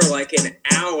this for, like, an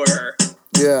hour,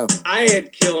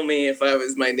 I'd kill me if I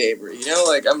was my neighbor,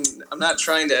 Like, I'm not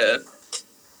trying to,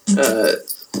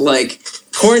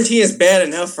 quarantine is bad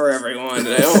enough for everyone, and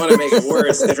I don't want to make it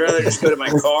worse. I'd rather just go to my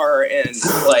car and,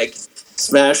 like,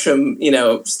 smash some,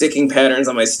 sticking patterns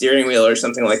on my steering wheel or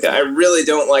something like that. I really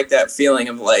don't like that feeling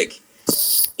of, like,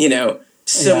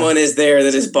 someone is there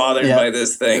that is bothered by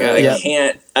this thing. I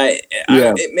can't.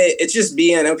 It's just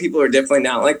me. I know people are definitely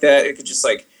not like that. It could just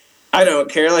like, I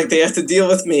don't care. Like they have to deal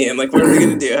with me, and like, what are they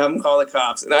gonna do? Have them call the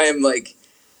cops? And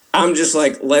I'm just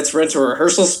like, let's rent a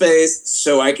rehearsal space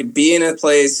so I could be in a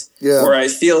place where I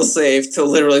feel safe to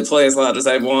literally play as loud as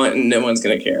I want, and no one's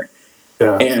gonna care.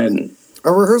 Yeah. And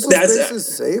are rehearsal spaces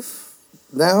safe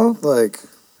now? Like,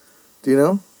 do you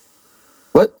know?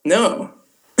 What? No.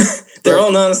 They're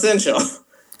all non-essential.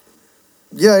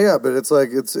 Yeah, but it's like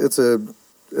it's a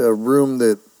room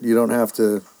that you don't have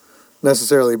to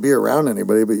necessarily be around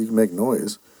anybody, but you can make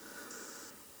noise.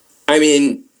 I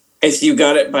mean, if you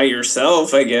got it by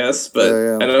yourself, I guess, but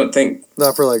I don't think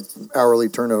not for like hourly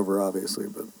turnover, obviously,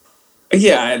 but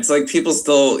it's like people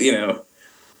still,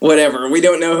 whatever. We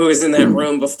don't know who was in that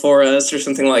room before us or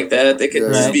something like that. They could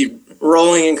just be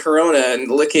rolling in Corona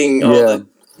and licking all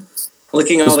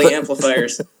the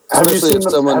amplifiers. Have you seen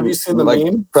the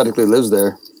meme? Practically lives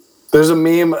there. There's a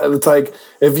meme. It's like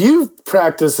if you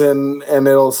practice and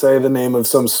it'll say the name of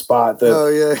some spot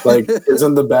that like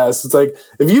isn't the best. It's like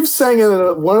if you've sang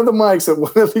in one of the mics at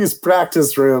one of these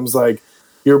practice rooms, like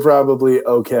you're probably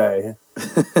okay.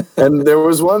 And there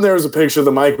was a picture.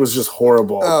 The mic was just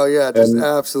horrible. Oh yeah, just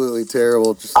absolutely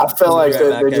terrible. I felt like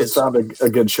they just found a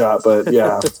good shot, but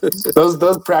yeah,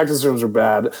 those practice rooms are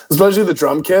bad. Especially the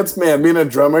drum kits. Man, being a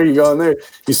drummer, you go in there,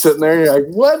 you sit in there, you're like,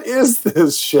 what is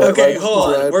this shit? Okay,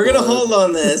 hold on. We're gonna hold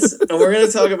on this, and we're gonna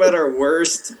talk about our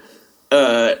worst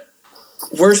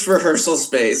rehearsal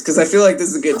space because I feel like this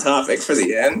is a good topic for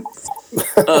the end.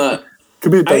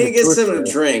 Could be I need to get something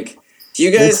to drink. You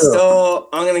guys stall.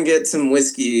 I'm going to get some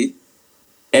whiskey,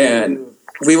 and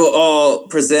we will all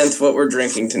present what we're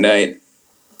drinking tonight.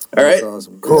 All right? That's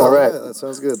awesome. Cool. All right. Yeah, that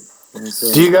sounds good.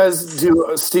 Do you guys,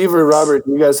 Steve or Robert,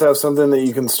 do you guys have something that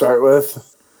you can start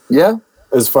with? Yeah.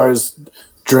 As far as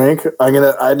drink?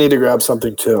 I need to grab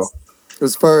something too.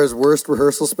 As far as worst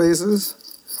rehearsal spaces?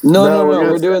 No.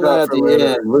 We're doing that at the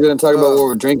end. We're going to talk about what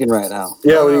we're drinking right now.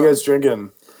 Yeah, what are you guys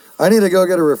drinking? I need to go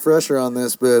get a refresher on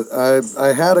this, but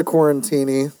I had a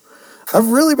Quarantini. I've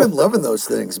really been loving those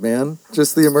things, man.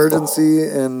 Just the emergency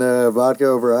and vodka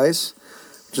over ice,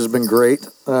 which has been great.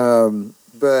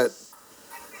 But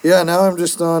yeah, now I'm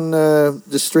just on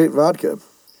just straight vodka.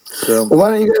 So well,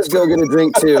 why don't you guys go get a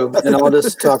drink too, and I'll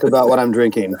just talk about what I'm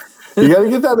drinking. You got to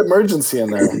get that emergency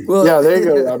in there. Well, yeah, there you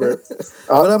go, Robert.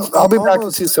 I'll be almost, back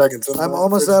in 2 seconds. I'm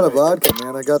almost out of vodka,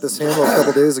 man. I got this handle a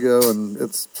couple days ago, and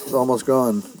it's almost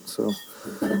gone. So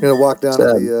I'm gonna walk down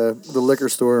to the liquor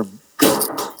store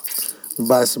and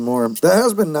buy some more. That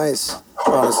has been nice,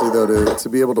 honestly, though, to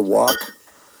be able to walk,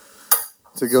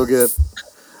 to go get.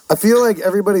 I feel like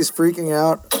everybody's freaking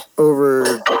out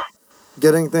over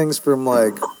getting things from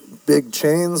like big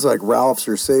chains like Ralph's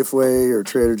or Safeway or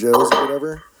Trader Joe's or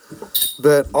whatever.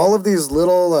 But all of these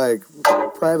little like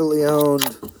privately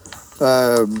owned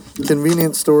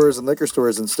convenience stores and liquor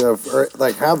stores and stuff are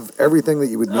like have everything that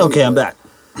you would need. Okay, I'm back.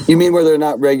 You mean where they're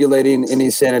not regulating any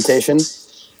sanitation?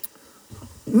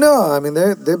 No, I mean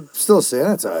they still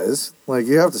sanitize. Like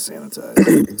you have to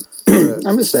sanitize.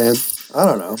 I'm just saying. I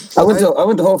don't know. I went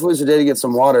to Whole Foods today to get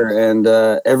some water, and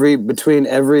between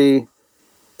every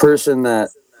person that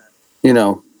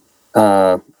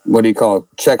what do you call it,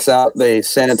 checks out, they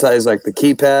sanitize like the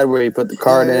keypad where you put the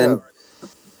card in,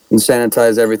 and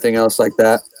sanitize everything else like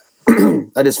that.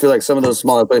 I just feel like some of those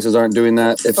smaller places aren't doing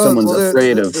that. If someone's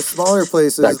afraid of the smaller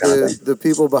places, the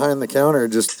people behind the counter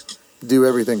just do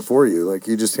everything for you. Like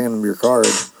you just hand them your card,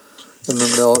 and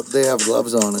then they have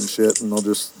gloves on and shit, and they'll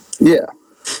just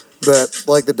But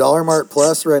like the Dollar Mart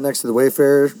Plus right next to the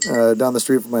Wayfair down the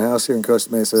street from my house here in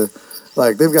Costa Mesa,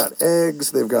 like they've got eggs,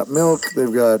 they've got milk,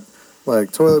 they've got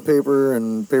like toilet paper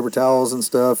and paper towels and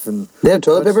stuff, and they have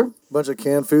toilet paper. Bunch of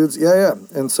canned foods. Yeah.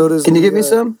 And so does. Can you get me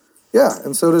some? Yeah,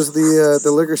 and so does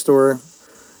the liquor store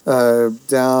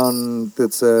down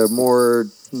that's more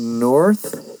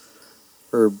north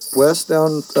or west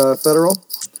down Federal.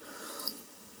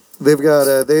 They've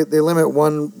got they limit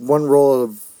one roll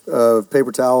of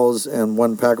paper towels and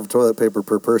one pack of toilet paper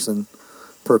per person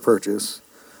per purchase.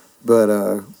 But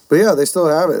yeah, they still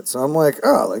have it. So I'm like,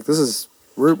 oh, like this is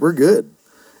we're good.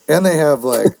 And they have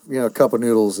like, a cup of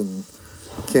noodles and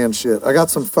canned shit. I got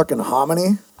some fucking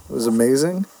hominy. It was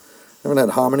amazing. I haven't had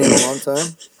hominy in a long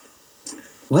time.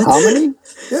 What? Hominy?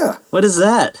 Yeah. What is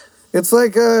that? It's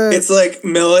like it's like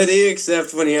melody,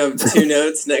 except when you have two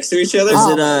notes next to each other.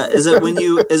 Is it when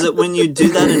you do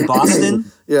that in Boston?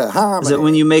 Yeah, hominy. Is it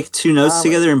when you make two notes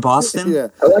together in Boston? Yeah.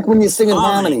 I like when you sing in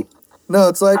harmony. No,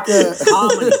 it's like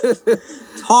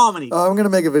hominy. Oh, I'm gonna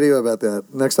make a video about that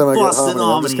next time I get hominy.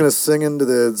 I'm just gonna sing into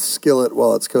the skillet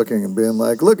while it's cooking and being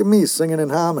like, "Look at me singing in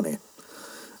hominy."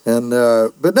 And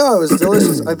but no, it was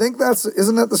delicious. I think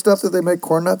isn't that the stuff that they make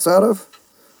corn nuts out of?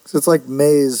 Because it's like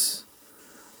maize.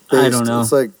 Based. I don't know.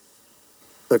 It's like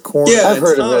the corn. Yeah, I've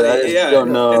heard of it. I just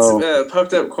don't know. It's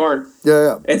puffed up corn.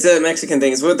 Yeah. It's a Mexican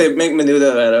thing. It's what they make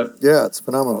menudo out of. Yeah, it's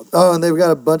phenomenal. Oh, and they've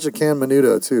got a bunch of canned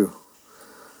menudo too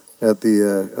at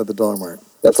the Dollar Mart.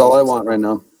 That's all I want right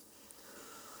now.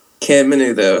 Canned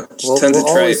menudo. Tons of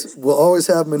tripe. We'll always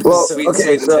have menudo. Well, sweet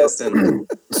intestine.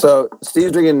 So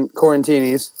Steve's drinking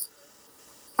Quarantinis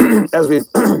as we've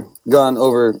gone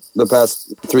over the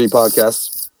past 3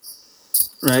 podcasts.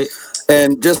 Right.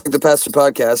 And just like the past 2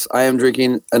 podcasts, I am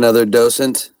drinking another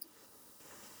Docent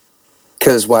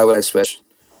because why would I switch?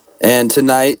 And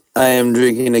tonight I am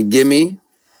drinking a Gimme.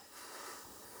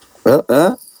 There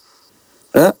you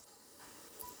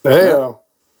go.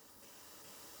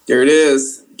 There it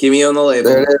is. Gimme on the label.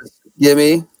 There it is.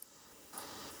 Gimme.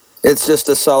 It's just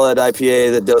a solid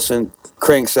IPA that Docent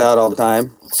cranks out all the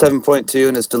time. 7.2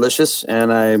 and it's delicious.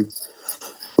 And I'm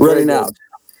running out,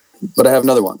 but I have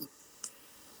another one.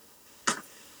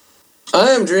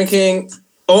 I am drinking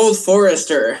Old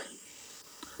Forester.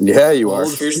 Yeah, you are.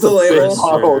 Here's the label.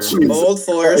 Oh, Old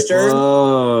Forester.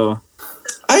 Whoa.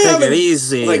 I haven't Take it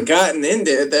easy. gotten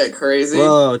into it that crazy.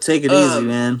 Whoa, take it easy,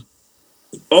 man.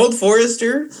 Old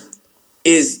Forester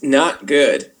is not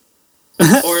good.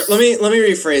 Or let me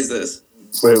rephrase this.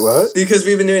 Wait, what? Because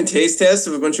we've been doing taste tests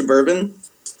of a bunch of bourbon.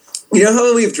 You know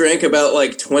how we've drank about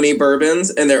 20 bourbons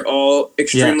and they're all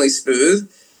extremely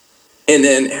smooth and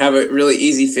then have a really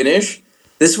easy finish?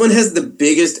 This one has the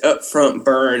biggest upfront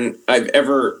burn I've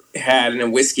ever had in a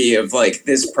whiskey of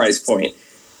this price point.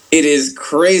 It is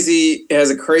crazy. It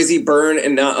has a crazy burn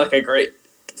and not a great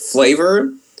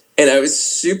flavor. And I was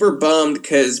super bummed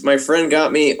because my friend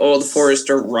got me Old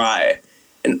Forester Rye.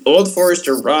 And Old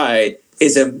Forester Rye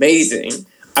is amazing.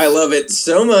 I love it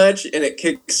so much, and it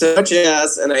kicks so much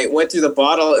ass. And I went through the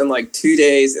bottle in like 2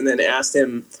 days, and then asked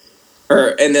him,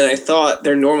 and then I thought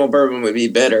their normal bourbon would be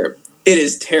better. It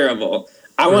is terrible.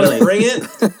 I want to bring it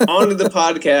onto the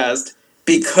podcast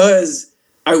because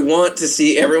I want to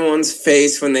see everyone's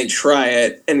face when they try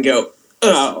it and go,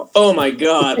 oh my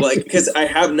God. Like, because I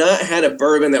have not had a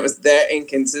bourbon that was that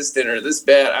inconsistent or this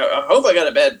bad. I hope I got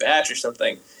a bad batch or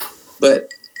something,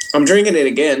 but I'm drinking it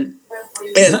again.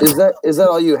 And, is that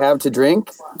all you have to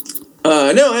drink?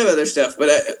 no, I have other stuff, but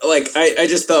I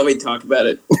just thought we'd talk about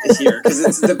it here because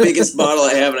it's the biggest bottle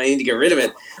I have and I need to get rid of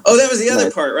it. Oh, that was the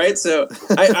other part, right? So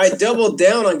I doubled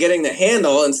down on getting the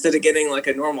handle instead of getting like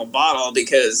a normal bottle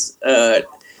because I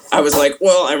was like,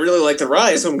 well, I really like the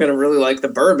rye, so I'm going to really like the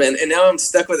bourbon. And now I'm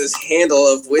stuck with this handle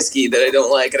of whiskey that I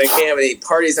don't like, and I can't have any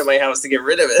parties at my house to get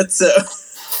rid of it. So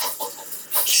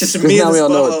it's just me and this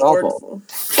bottle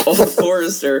of Old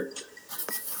Forester.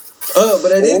 Oh,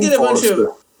 but I did get a bunch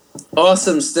of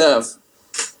awesome stuff.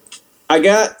 I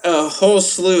got a whole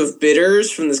slew of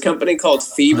bitters from this company called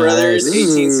Fee Brothers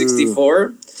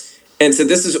 1864. And so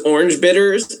this is orange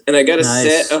bitters, and I got a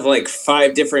set of like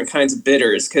 5 different kinds of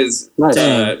bitters because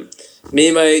me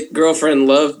and my girlfriend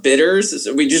love bitters.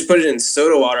 So we just put it in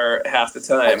soda water half the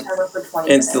time, and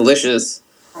it's delicious.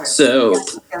 So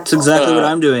it's exactly what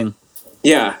I'm doing.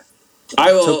 Yeah,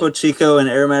 I will. Topo Chico and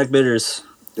aromatic bitters.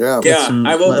 Yeah.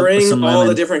 I will bring all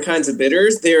the different kinds of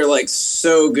bitters. They are like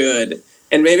so good,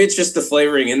 and maybe it's just the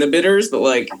flavoring in the bitters, but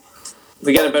like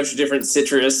we got a bunch of different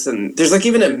citrus, and there's like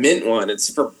even a mint one. It's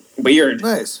super weird.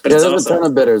 Nice. But there's a ton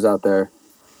of bitters out there.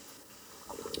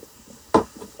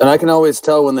 And I can always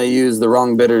tell when they use the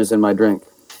wrong bitters in my drink.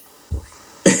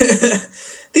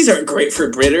 These aren't great for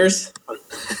bitters.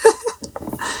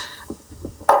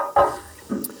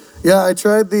 Yeah, I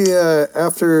tried the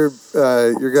after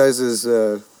your guys'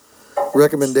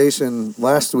 recommendation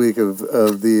last week of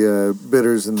the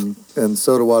bitters and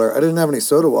soda water. I didn't have any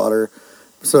soda water,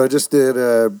 so I just did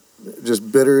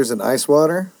just bitters and ice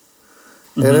water.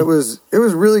 Mm-hmm. And it was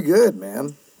really good,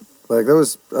 man. Like I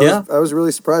was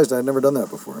really surprised. I had never done that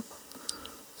before.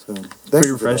 So thank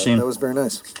you for refreshing. That was very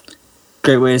nice.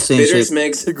 Great way to stay in shape. Bitters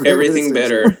makes everything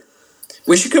better.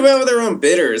 We should come out with our own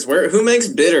bitters. Who makes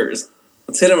bitters?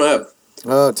 Let's hit him up.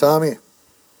 Oh, Tommy.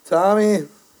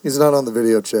 He's not on the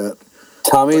video chat.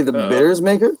 Tommy the bitters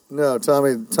maker? No,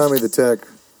 Tommy the tech.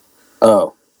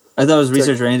 Oh. I thought it was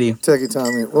Research Randy. Techie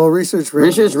Tommy. Well, Research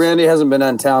Randy hasn't been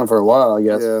in town for a while, I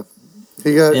guess. Yeah.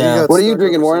 He got what are you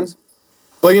drinking, Warren?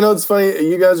 Well, it's funny.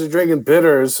 You guys are drinking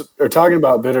bitters or talking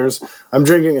about bitters. I'm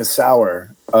drinking a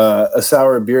sour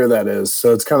beer, that is.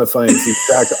 So it's kind of funny if you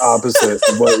exact opposite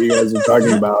of what you guys are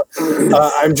talking about.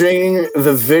 I'm drinking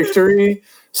the Victory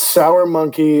Sour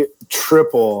Monkey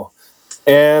Triple.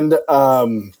 And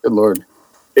good Lord.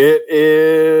 It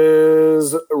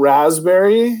is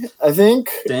raspberry, I think.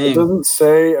 Dang. It doesn't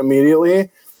say immediately.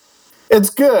 It's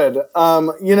good.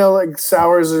 Like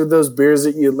sours are those beers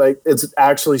that you like. It's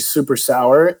actually super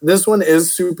sour. This one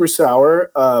is super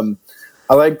sour.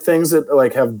 I like things that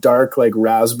like have dark like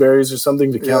raspberries or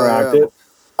something to counteract it.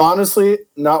 Honestly,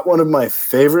 not one of my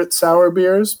favorite sour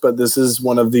beers, but this is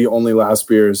one of the only last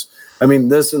beers. I mean,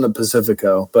 this and a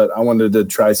Pacifico, but I wanted to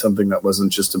try something that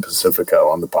wasn't just a Pacifico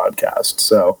on the podcast.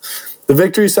 So the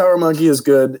Victory Sour Monkey is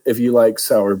good if you like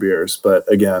sour beers, but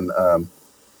again,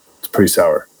 it's pretty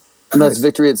sour. And that's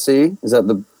Victory at Sea? Is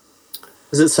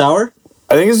it sour?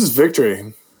 I think this is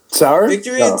Victory. Sour?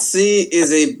 Victory at Sea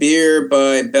is a beer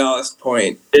by Ballast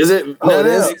Point. Is it? Oh, it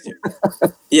is?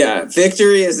 Yeah,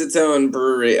 Victory is its own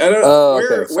brewery. I don't know.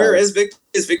 Where is Victory?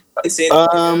 Is Victory? Let's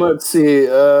see.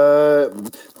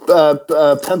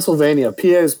 Pennsylvania. PA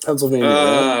is Pennsylvania.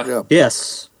 Right? Yeah.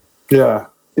 Yes. Yeah.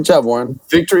 Good job, Warren.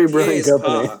 Victory Brewing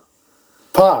Company.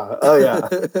 Pa. Oh, yeah.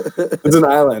 It's an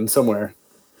island somewhere.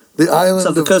 The island it's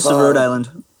off the coast of Rhode Island.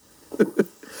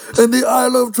 And the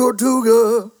Isle of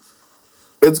Tortuga.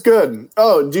 It's good.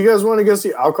 Oh, do you guys want to guess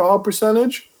the alcohol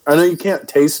percentage? I know you can't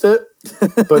taste it,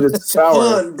 but it's sour.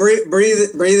 Come on, breathe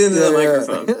into the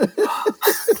microphone.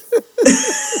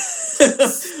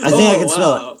 I think I can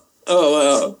smell it. Oh,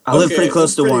 wow. I live pretty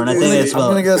close to Warren. I think I can smell it.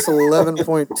 I'm going to guess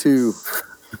 11.2.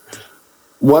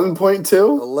 1.2?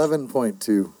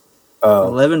 11.2.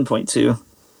 11.2.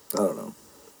 I don't know.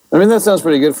 I mean, that sounds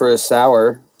pretty good for a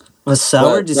sour. A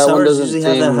sour? Do sours usually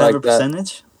have that high of a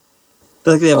percentage? I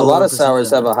feel like they have a lot of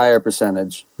sours have a higher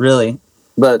percentage. Really?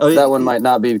 But that one might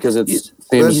not be because it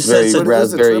seems very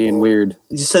raspberry and weird.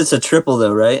 You said it's a triple,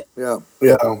 though, right? Yeah.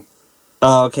 Yeah.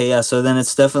 Oh, okay, yeah. So then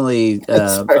it's definitely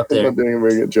up there. I'm doing a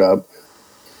very good job.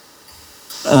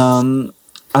 I'm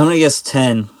going to guess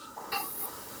 10.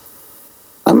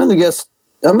 I'm going to guess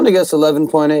I'm gonna guess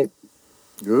 11.8.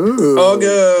 Ooh. I'll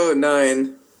go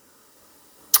 9.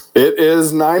 It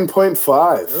is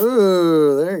 9.5.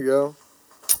 Ooh, there you go.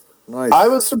 Nice. I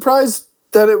was surprised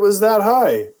that it was that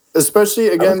high, especially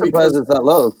again because it's that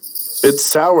low. It's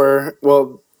sour.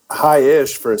 Well,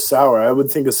 high-ish for a sour. I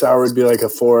would think a sour would be like a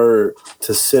 4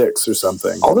 to 6 or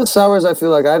something. All the sours I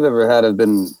feel like I've ever had have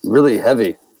been really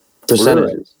heavy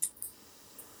percentages. Really?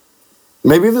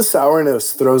 Maybe the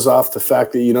sourness throws off the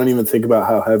fact that you don't even think about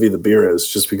how heavy the beer is,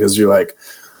 just because you're like,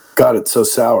 God, it's so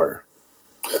sour.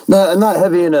 No, not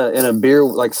heavy in a beer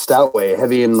like stout way.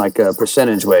 Heavy in like a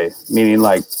percentage way, meaning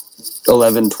like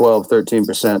 11, 12,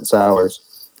 13%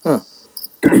 sours. Huh.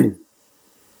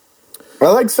 I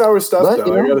like sour stuff, But,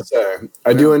 though, I gotta say.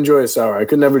 I do enjoy a sour. I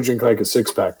could never drink like a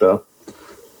 6-pack, though.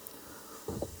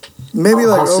 Maybe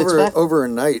like six-pack? over a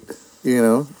night,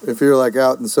 if you're like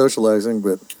out and socializing,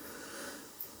 but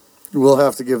we'll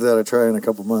have to give that a try in a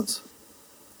couple months.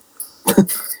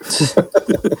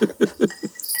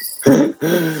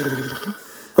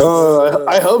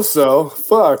 I hope so.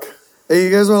 Fuck. Hey,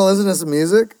 you guys want to listen to some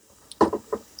music?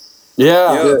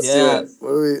 Yeah. Let's do Yeah. it.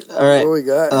 All right. What we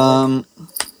got?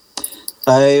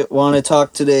 I want to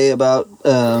talk today about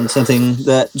something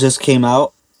that just came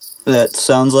out. That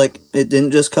sounds like it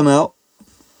didn't just come out,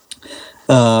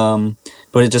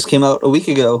 but it just came out a week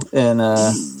ago, and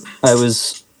I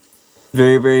was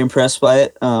very, very impressed by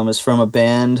it. It's from a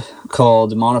band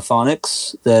called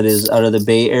Monophonics that is out of the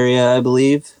Bay Area, I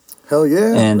believe. Hell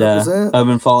yeah. And I've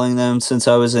been following them since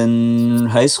I was in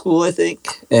high school, I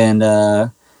think. And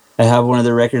I have one of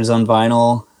their records on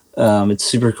vinyl. It's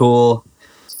super cool.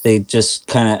 They just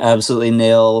kind of absolutely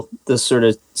nail this sort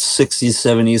of 60s,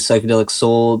 70s psychedelic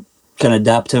soul kind of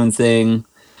daptone thing.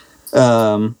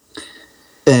 And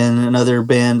another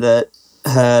band that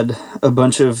had a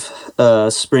bunch of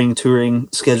spring touring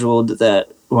scheduled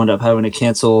that wound up having to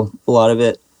cancel a lot of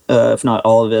it, if not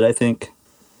all of it, I think.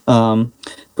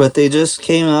 But they just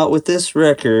came out with this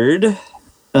record.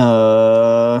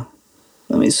 Let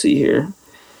me see here.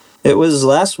 It was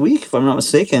last week, if I'm not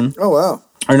mistaken. Oh, wow.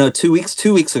 Or no, 2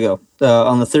 weeks ago,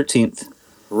 on the 13th.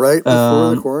 Right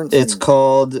before the quarantine. It's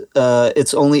called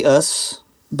It's Only Us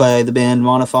by the band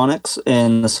Monophonics,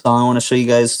 and the song I want to show you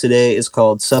guys today is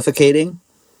called Suffocating.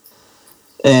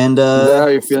 And is that how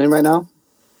you're feeling right now?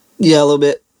 Yeah, a little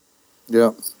bit.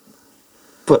 Yeah.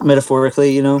 But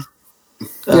metaphorically, Yeah,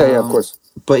 of course.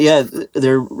 But yeah,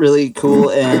 they're really cool,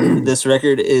 and this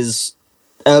record is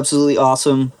absolutely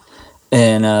awesome.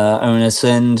 And I'm going to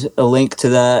send a link to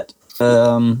that,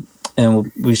 and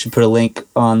we should put a link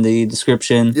on the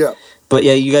description. Yeah. But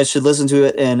yeah, you guys should listen to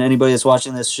it, and anybody that's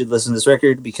watching this should listen to this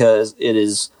record because it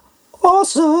is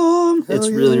awesome. It's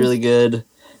really, really good.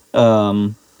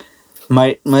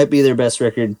 Might be their best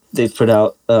record they've put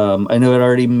out. I know it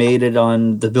already made it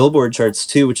on the Billboard charts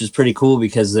too, which is pretty cool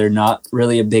because they're not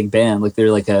really a big band. Like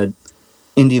they're like a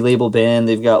indie label band.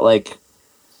 They've got like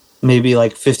maybe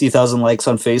like 50,000 likes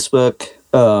on Facebook.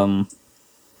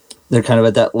 They're kind of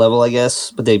at that level, I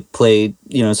guess, but they play,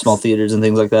 small theaters and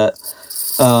things like that.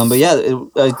 But yeah,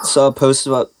 I saw a post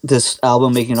about this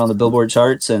album making it on the Billboard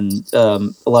charts and a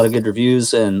lot of good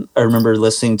reviews. And I remember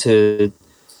listening to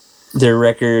their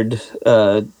record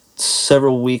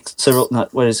several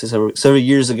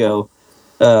years ago.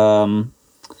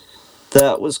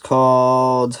 That was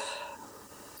called,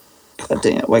 God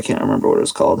dang it, why can't I remember what it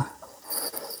was called?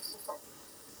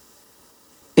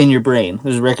 In Your Brain.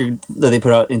 There's a record that they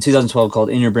put out in 2012 called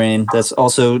In Your Brain. That's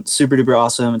also super duper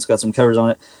awesome. It's got some covers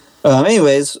on it.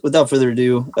 Anyways, without further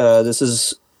ado, this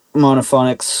is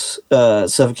Monophonics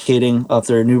Suffocating off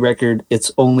their new record,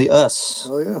 It's Only Us.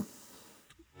 Oh, yeah.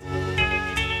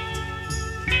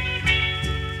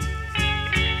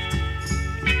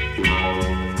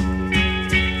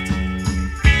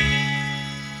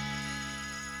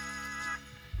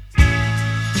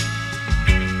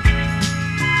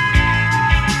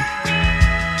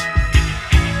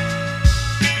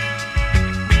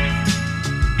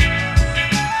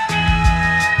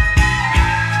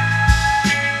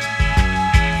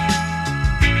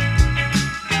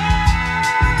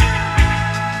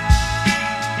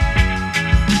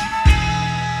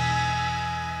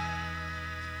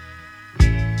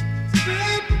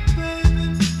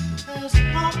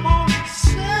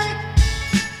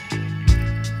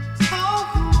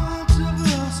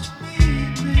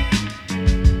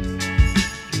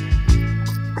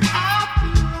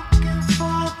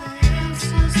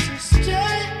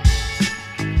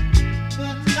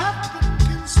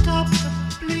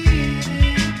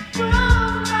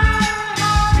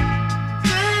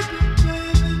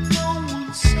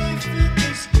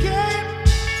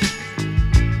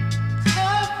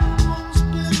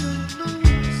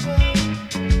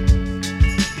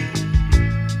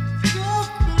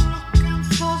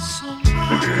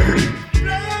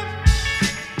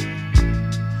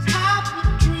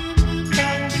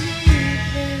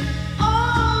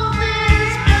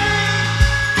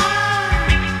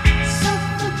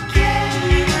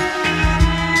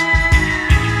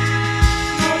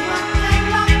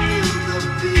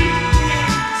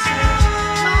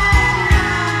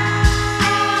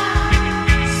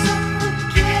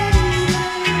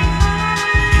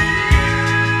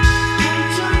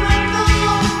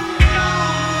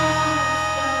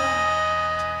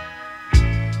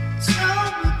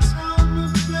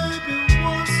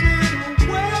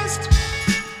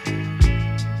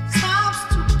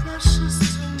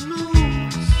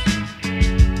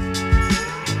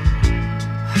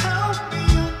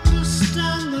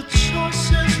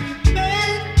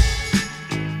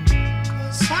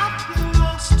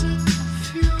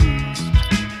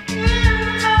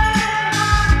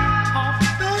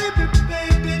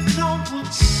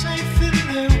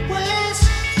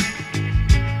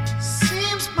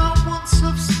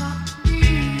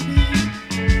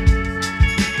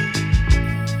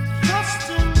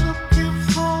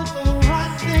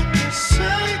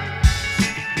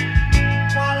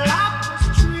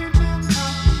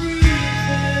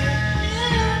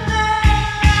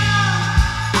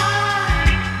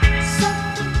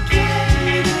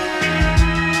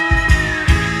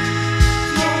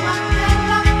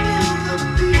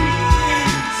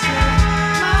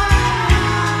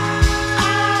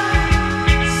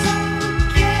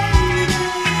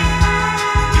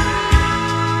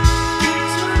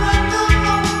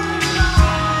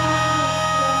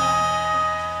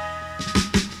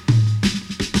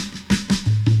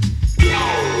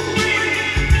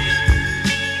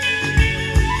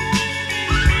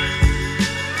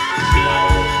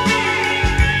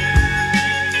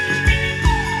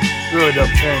 Really dope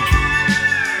change.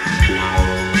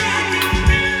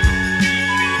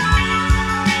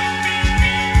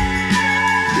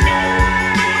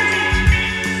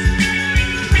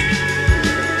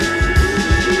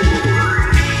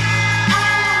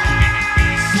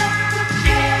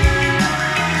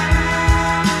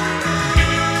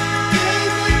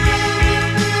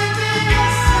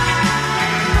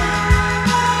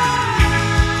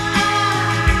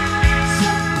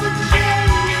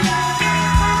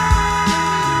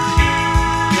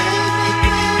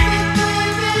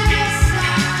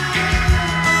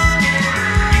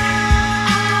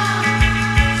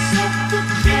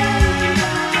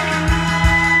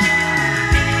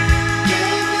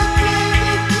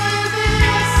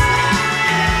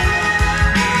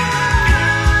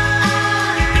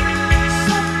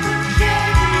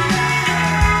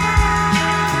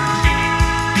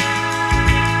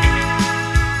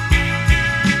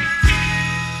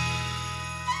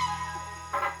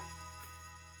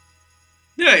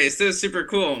 Nice, that was super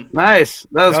cool. Nice,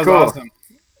 that was cool. Awesome.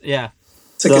 Yeah,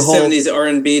 it's like a 70s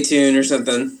R&B tune or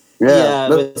something. Yeah,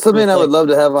 that's something I would love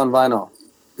to have on vinyl.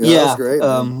 Yeah, that's great.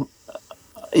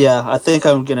 Yeah, I think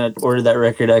I'm gonna order that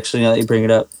record actually now that you bring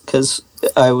it up, because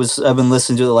I've been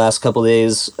listening to it the last couple of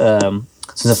days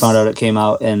since I found out it came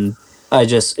out, and it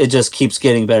just keeps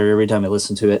getting better every time I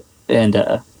listen to it, and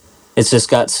it's just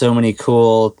got so many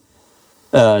cool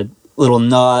little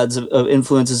nods of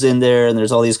influences in there, and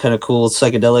there's all these kind of cool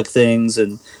psychedelic things,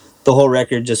 and the whole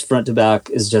record just front to back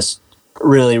is just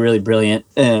really, really brilliant,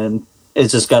 and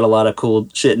it's just got a lot of cool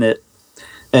shit in it,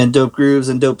 and dope grooves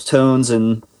and dope tones,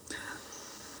 and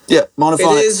yeah,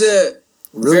 monophonics. It is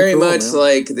Really very cool, much man.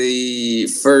 like the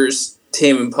first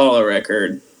Tame Impala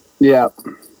record. Yeah.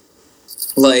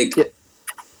 Like,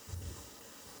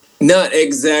 not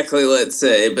exactly, let's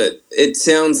say, but it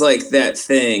sounds like that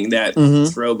thing, that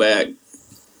throwback.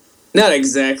 Not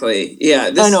exactly. Yeah,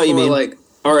 this I know is what you more mean. like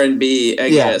R&B, I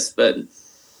guess, but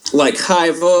like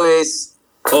high voice,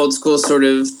 old school sort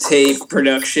of tape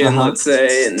production, let's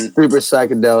say, and super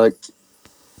psychedelic.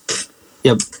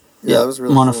 Yep. Yeah, that was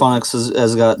really Monophonics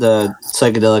has got the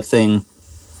psychedelic thing.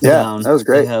 Yeah, down. that was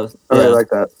great. I really like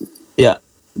that. Yeah.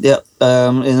 Yep.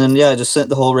 And then I just sent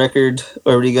the whole record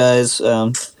over to you guys.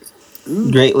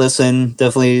 Great listen,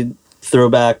 definitely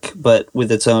throwback, but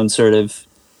with its own sort of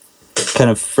kind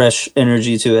of fresh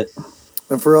energy to it.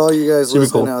 And for all you guys Super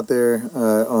listening cool. out there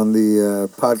on the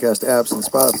podcast apps and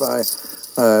Spotify,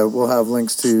 we'll have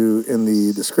links to in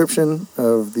the description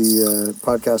of the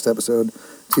podcast episode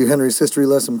to Henry's History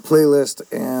Lesson playlist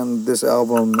and this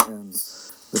album and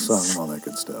the song and all that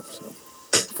good stuff. So,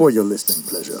 for your listening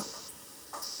pleasure.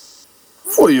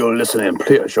 For your listening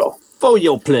pleasure. For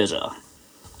your pleasure.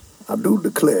 I do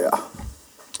declare.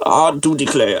 I do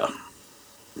declare.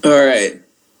 all right.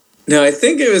 Now, I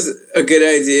think it was a good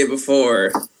idea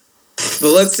before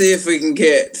But let's see if we can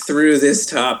get through this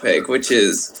topic, which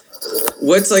is,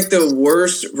 what's like the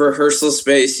worst rehearsal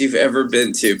space you've ever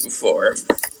been to before?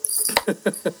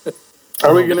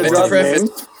 Are we going to drop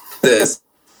names? This.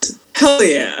 Hell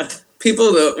yeah.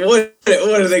 People, what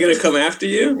are they going to come after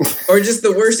you? Or just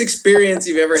the worst experience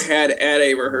you've ever had at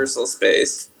a rehearsal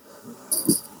space?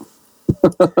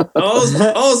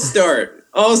 I'll start.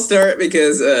 I'll start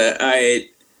because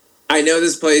I know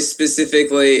this place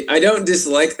specifically. I don't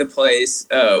dislike the place.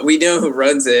 We know who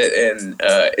runs it, and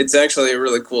it's actually a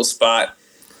really cool spot.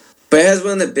 But it has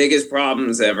one of the biggest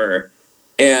problems ever,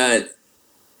 and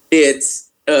it's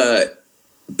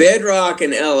Bedrock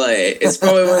in LA. It's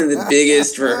probably one of the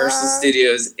biggest rehearsal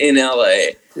studios in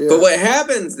LA. Yeah. But what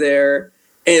happens there,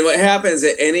 and what happens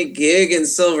at any gig in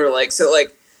Silver Lake, so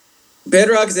like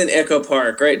Bedrock is in Echo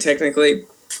Park, right, technically?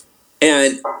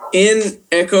 And in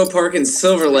Echo Park and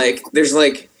Silver Lake, there's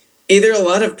like either a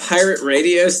lot of pirate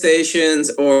radio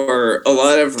stations or a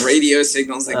lot of radio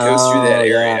signals that goes through that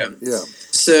area. Yeah.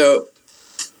 So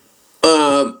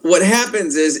what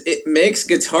happens is it makes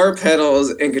guitar pedals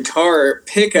and guitar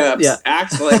pickups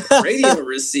act like radio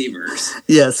receivers.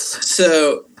 Yes.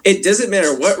 So it doesn't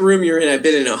matter what room you're in. I've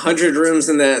been in 100 rooms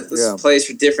in that place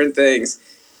for different things.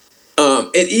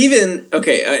 It even,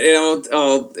 and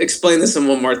I'll explain this in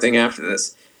one more thing after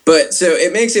this. But so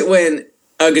it makes it when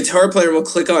a guitar player will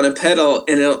click on a pedal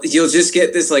and you'll just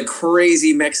get this like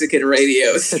crazy Mexican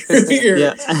radio through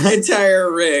your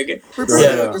entire rig.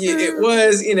 So it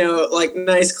was, like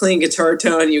nice clean guitar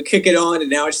tone. You kick it on and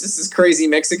now it's just this crazy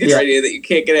Mexican radio that you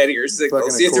can't get out of your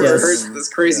signals. So you have to rehearse this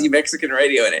crazy Mexican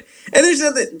radio in it. And there's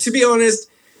nothing, to be honest,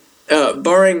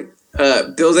 barring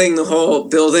building the whole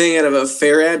building out of a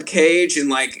Farad cage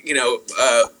and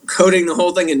coating the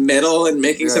whole thing in metal and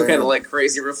making some kind of like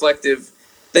crazy reflective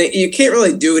thing. You can't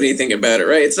really do anything about it,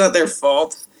 right? It's not their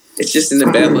fault. It's just in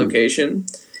a bad location.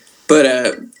 But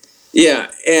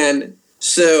and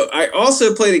so I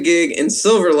also played a gig in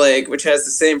Silver Lake, which has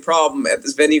the same problem at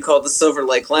this venue called the Silver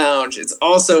Lake Lounge. It's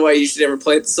also why you should never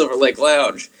play at the Silver Lake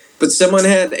Lounge. But someone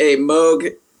had a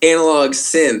Moog analog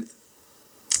synth,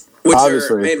 which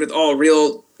are made with all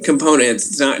real components.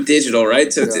 It's not digital,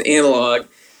 right? So it's an analog.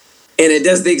 And it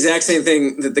does the exact same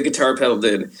thing that the guitar pedal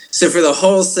did. So for the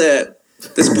whole set,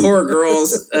 this poor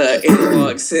girl's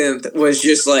analog synth was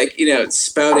just like,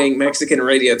 spouting Mexican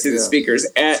radio through the speakers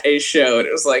at a show. And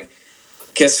it was like,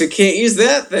 guess we can't use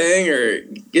that thing, or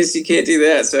guess you can't do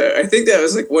that. So I think that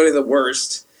was like one of the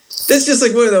worst. That's just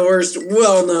like one of the worst,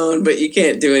 well-known, but you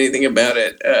can't do anything about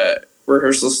it,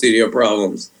 rehearsal studio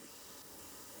problems.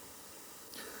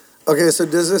 Okay, so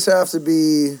does this have to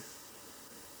be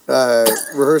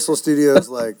rehearsal studios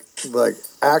like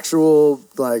actual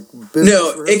like business?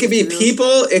 No, it could be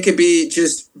people. It could be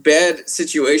just bad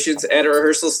situations at a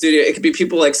rehearsal studio. It could be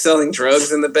people like selling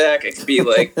drugs in the back. It could be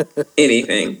like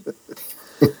anything.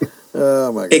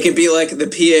 Oh my god! It could be like the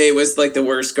PA was like the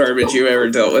worst garbage you ever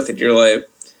dealt with in your life.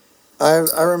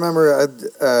 I remember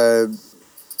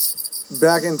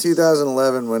back in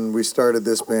 2011 when we started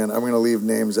this band. I'm going to leave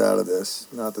names out of this,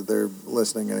 not that they're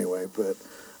listening anyway, but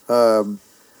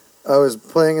I was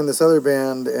playing in this other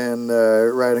band and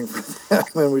writing for them,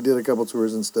 and we did a couple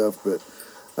tours and stuff, but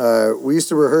we used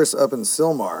to rehearse up in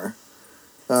Sylmar,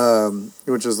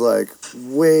 which is like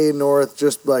way north,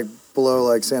 just like below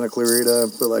like Santa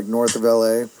Clarita, but like north of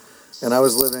LA. And I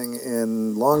was living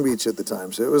in Long Beach at the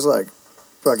time, so it was like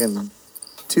fucking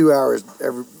 2 hours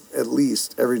at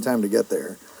least every time to get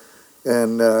there.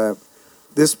 And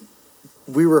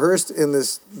we rehearsed in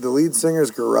the lead singer's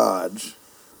garage,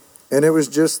 and it was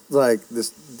just like the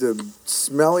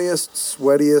smelliest,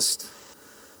 sweatiest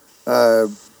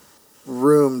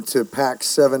room to pack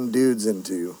 7 dudes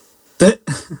into.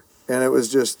 And it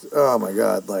was just, oh my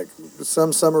god, like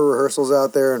some summer rehearsals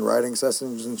out there and writing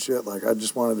sessions and shit, like I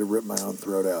just wanted to rip my own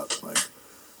throat out. Like,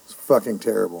 it's fucking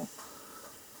terrible.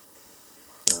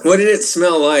 What did it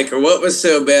smell like, or what was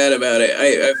so bad about it?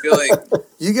 I feel like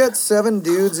you get 7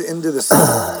 dudes into the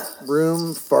same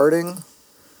room farting,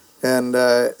 and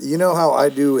you know how I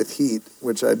do with heat,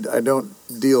 which I don't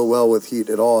deal well with heat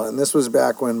at all. And this was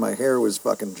back when my hair was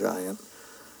fucking giant.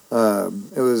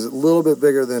 It was a little bit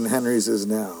bigger than Henry's is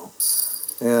now,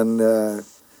 and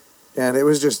it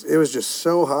was just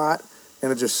so hot,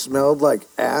 and it just smelled like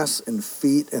ass and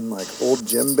feet and like old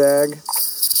gym bag.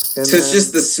 And so it's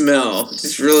just the smell,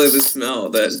 just really the smell,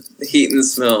 the heat and the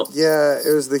smell. Yeah,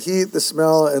 it was the heat, the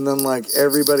smell, and then like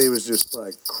everybody was just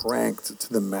like cranked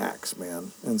to the max,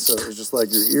 man. And so it was just like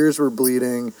your ears were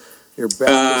bleeding, your back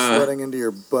was sweating into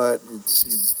your butt, your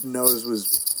nose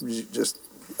was just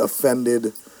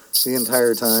offended. the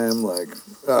entire time. Like,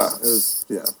 it was,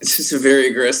 yeah. It's just a very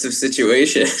aggressive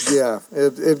situation. Yeah,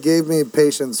 it gave me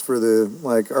patience for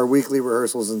our weekly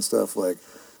rehearsals and stuff. Like,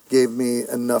 gave me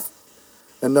enough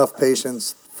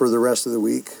patience for the rest of the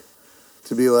week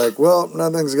to be like, well,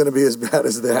 nothing's going to be as bad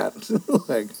as that.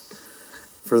 Like,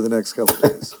 for the next couple of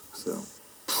days. So,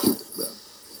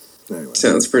 but anyway.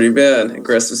 Sounds pretty bad.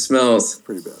 Aggressive smells.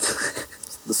 Pretty bad.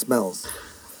 The smells.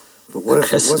 But what if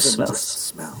it wasn't just the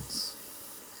smells?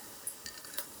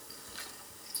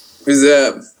 Who's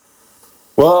up?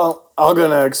 Well, I'll go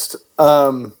next.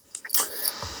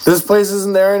 This place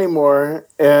isn't there anymore,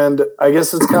 and I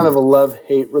guess it's kind of a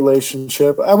love-hate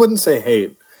relationship. I wouldn't say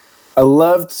hate. I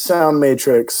loved Sound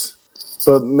Matrix,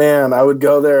 but man, I would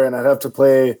go there and I'd have to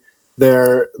play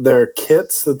their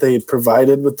kits that they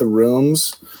provided with the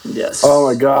rooms. Yes. Oh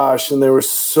my gosh, and they were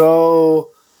so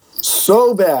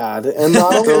bad, and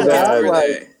not only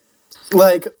that,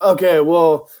 like, okay,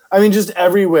 well, I mean, just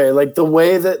every way, like the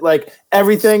way that, like,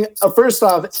 everything. First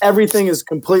off, everything is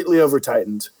completely over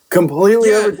tightened.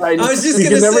 Completely over tightened. I was just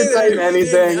gonna say tighten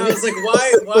anything. I was like,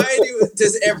 why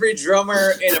does every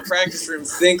drummer in a practice room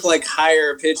think like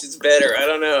higher pitch is better? I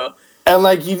don't know. And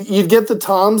like you'd get the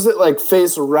toms that like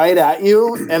face right at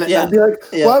you, and I'd be like,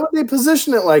 why would they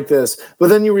position it like this? But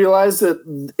then you realize that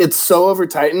it's so over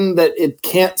tightened that it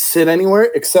can't sit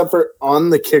anywhere except for on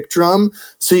the kick drum.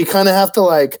 So you kind of have to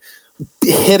like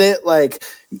hit it like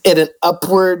at an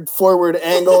upward forward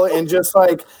angle, and just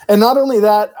like, and not only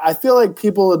that, I feel like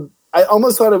people would. I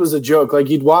almost thought it was a joke. Like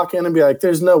you'd walk in and be like,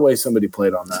 "There's no way somebody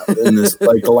played on that in this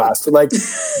like the last like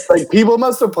people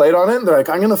must have played on it." And they're like,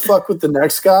 "I'm gonna fuck with the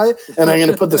next guy, and I'm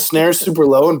gonna put the snare super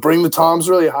low and bring the toms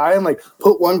really high, and like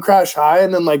put one crash high,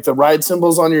 and then like the ride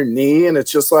cymbals on your knee." And it's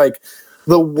just like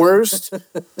the worst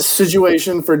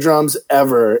situation for drums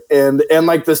ever. And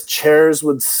like the chairs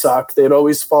would suck. They'd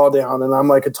always fall down, and I'm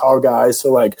like a tall guy,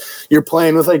 so like you're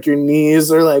playing with like your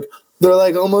knees or like. They're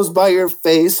like almost by your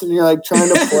face, and you're like trying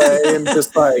to play, and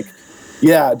just like,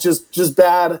 yeah, just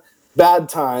bad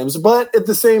times. But at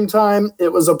the same time,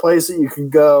 it was a place that you could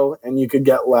go and you could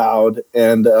get loud,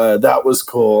 and that was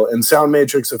cool. And Sound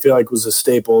Matrix, I feel like, was a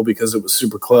staple because it was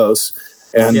super close,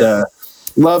 and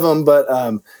love them. But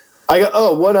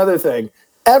one other thing.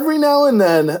 Every now and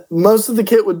then, most of the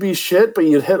kit would be shit, but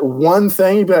you'd hit one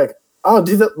thing, you'd be like, oh,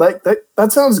 dude,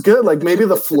 that sounds good. Like maybe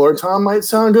the floor tom might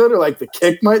sound good, or like the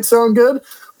kick might sound good,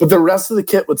 but the rest of the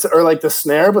kit would, or like the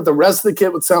snare, but the rest of the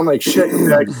kit would sound like shit. You'd be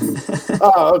like,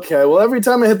 oh, okay. Well, every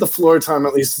time I hit the floor tom,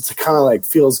 at least it's kind of like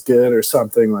feels good or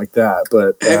something like that.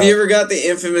 But have you ever got the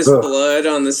infamous blood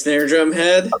on the snare drum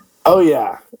head? Oh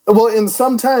yeah. Well, and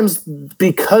sometimes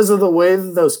because of the way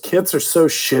that those kits are so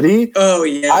shitty,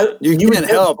 you can't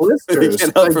help. Blisters.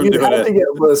 You have to get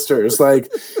blisters. Like,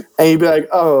 and you'd be like,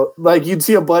 oh, like you'd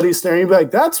see a bloody snare, and you'd be like,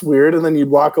 that's weird, and then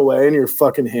you'd walk away, and your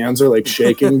fucking hands are like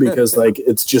shaking because like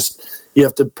it's just you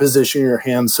have to position your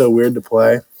hands so weird to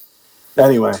play.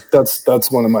 Anyway,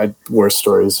 that's one of my worst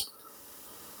stories.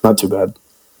 Not too bad.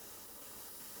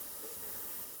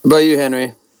 What about you,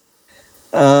 Henry?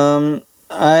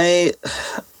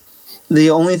 The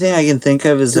only thing I can think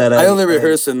of is that I only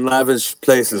rehearse in lavish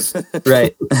places.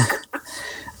 Right.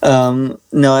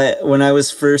 When I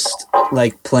was first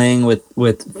like playing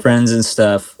with friends and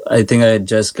stuff, I think I had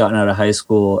just gotten out of high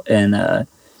school, and I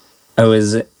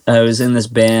was in this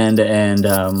band, and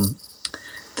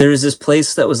there was this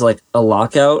place that was like a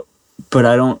lockout, but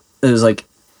it was like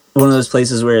one of those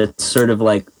places where it's sort of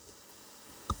like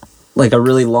a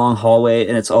really long hallway,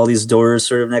 and it's all these doors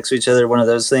sort of next to each other. One of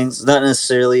those things, not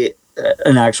necessarily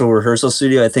an actual rehearsal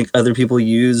studio. I think other people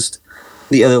used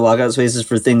the other lockout spaces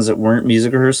for things that weren't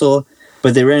music rehearsal,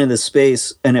 but they rented this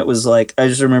space, and it was like, I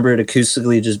just remember it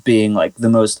acoustically just being like the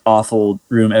most awful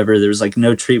room ever. There was like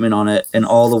no treatment on it, and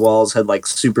all the walls had like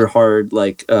super hard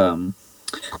like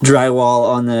drywall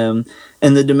on them,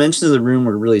 and the dimensions of the room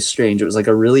were really strange. It was like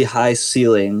a really high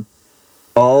ceiling,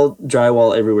 all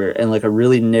drywall everywhere, and like a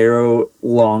really narrow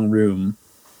long room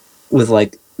with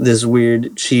like this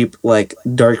weird cheap like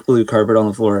dark blue carpet on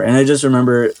the floor. And I just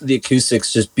remember the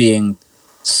acoustics just being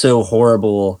so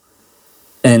horrible.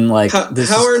 And like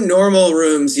how are normal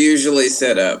rooms usually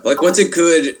set up? Like what's a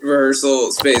good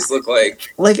rehearsal space look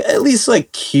like? Like at least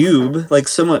like cube, like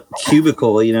somewhat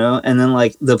cubicle, you know? And then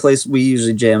like the place we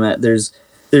usually jam at, there's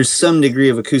some degree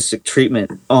of acoustic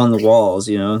treatment on the walls,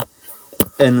 you know?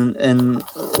 And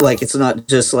like it's not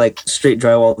just like straight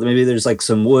drywall. Maybe there's like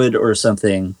some wood or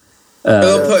something.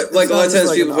 They'll put like a lot of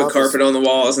times people put carpet on the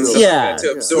walls and stuff like that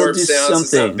to absorb sounds and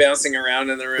stop bouncing around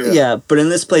in the room. Yeah, but in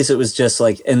this place it was just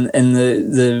like, and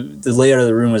the layout of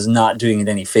the room was not doing it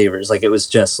any favors. Like it was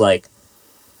just like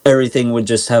everything would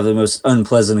just have the most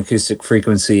unpleasant acoustic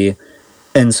frequency.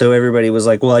 And so everybody was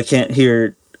like, well, I can't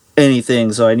hear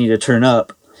anything, so I need to turn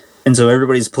up. And so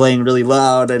everybody's playing really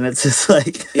loud, and it's just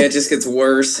like... Yeah, it just gets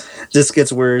worse. Just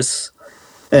gets worse.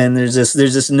 And there's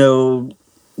just no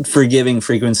forgiving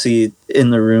frequency in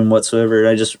the room whatsoever.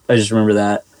 I just remember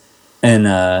that. And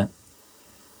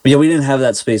yeah, we didn't have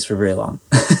that space for very long.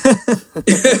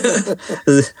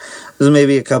 It was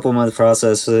maybe a couple month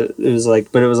process. It was like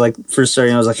first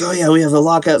starting, I was like, oh yeah, we have a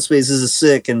lockout space. This is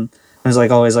sick. And I was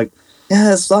like, always like, yeah,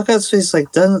 this lockout space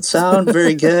like doesn't sound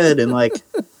very good. And like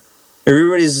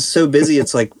everybody's so busy.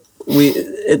 It's like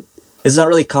it's not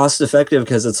really cost effective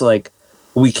because it's like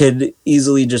we could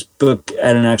easily just book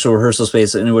at an actual rehearsal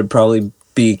space and it would probably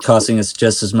be costing us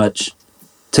just as much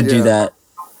to do that.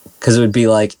 Because it would be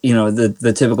like, you know,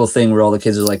 the typical thing where all the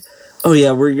kids are like, oh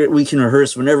yeah, we can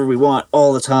rehearse whenever we want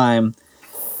all the time.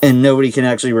 And nobody can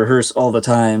actually rehearse all the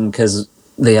time because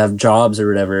they have jobs or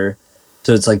whatever.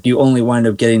 So it's like you only wind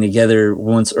up getting together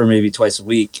once or maybe twice a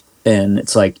week. And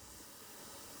it's like,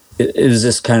 it was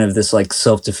just kind of this like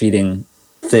self-defeating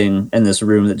thing in this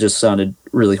room that just sounded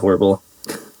really horrible.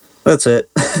 That's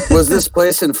it. Was this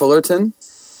place in Fullerton?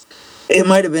 It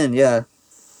might have been, yeah.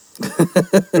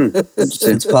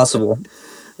 It's possible.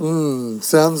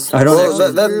 Sounds. I don't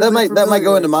know. That might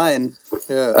go into mine.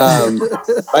 Yeah.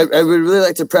 I would really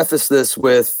like to preface this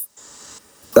with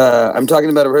I'm talking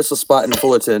about a rehearsal spot in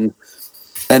Fullerton,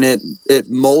 and it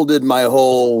molded my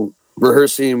whole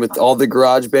rehearsing with all the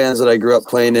garage bands that I grew up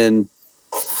playing in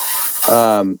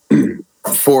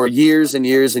for years and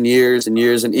years and years and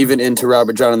years, and even into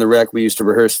Robert John and the Wreck. We used to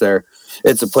rehearse there.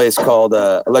 It's a place called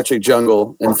Electric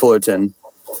Jungle in Fullerton.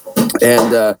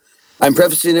 And I'm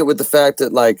prefacing it with the fact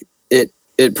that like it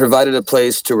provided a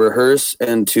place to rehearse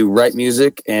and to write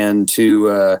music and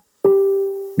to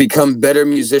become better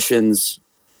musicians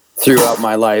throughout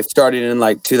my life, starting in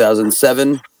like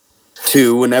 2007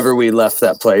 to whenever we left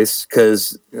that place,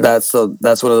 because that's one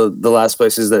of the last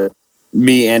places that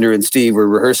me, Andrew, and Steve were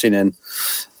rehearsing in.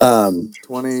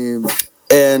 20.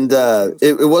 And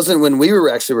it wasn't when we were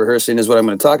actually rehearsing is what I'm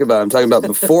going to talk about. I'm talking about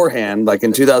beforehand, like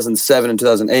in 2007 and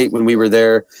 2008 when we were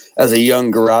there as a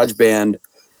young garage band.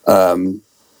 All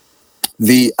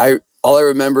I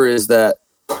remember is that,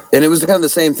 and it was kind of the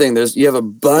same thing. You have a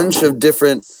bunch of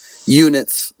different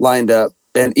units lined up,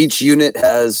 and each unit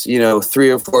has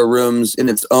 3 or 4 rooms in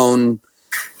its own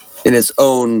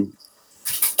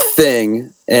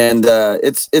thing, and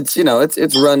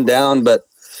it's run down, but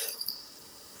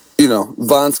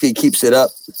Vonsky keeps it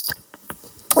up.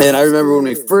 And I remember when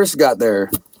we first got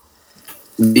there,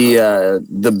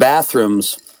 the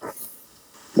bathrooms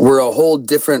were a whole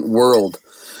different world.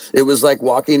 It was like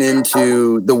walking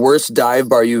into the worst dive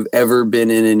bar you've ever been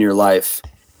in your life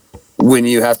when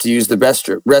you have to use the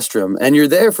restroom. And you're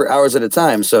there for hours at a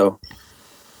time, so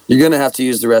you're going to have to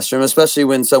use the restroom, especially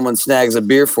when someone snags a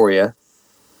beer for you,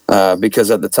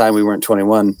 because at the time we weren't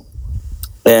 21.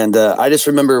 And I just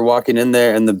remember walking in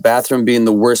there and the bathroom being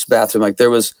the worst bathroom. Like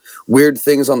there was weird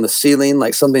things on the ceiling,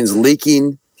 like something's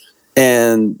leaking,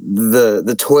 and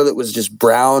the toilet was just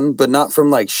brown, but not from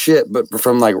like shit, but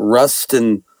from like rust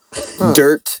and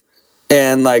dirt,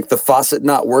 and like the faucet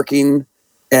not working,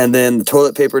 and then the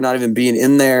toilet paper not even being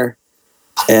in there.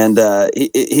 And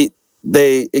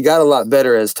it got a lot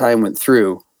better as time went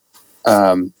through.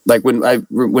 Like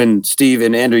when Steve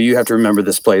and Andrew, you have to remember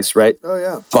this place, right? Oh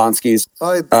yeah, Vonsky's.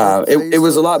 It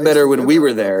was a lot better when we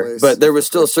were there, but there was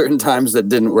still certain times that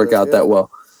didn't work out that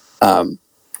well.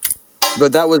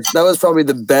 But that was probably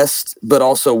the best, but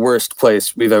also worst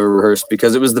place we've ever rehearsed,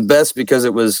 because it was the best because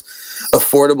it was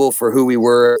affordable for who we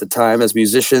were at the time as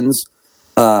musicians.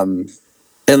 And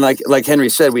like Henry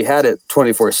said, we had it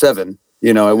 24/7.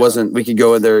 It wasn't, we could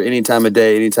go in there any time of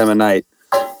day, any time of night.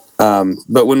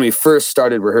 But when we first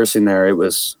started rehearsing there, it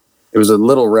was a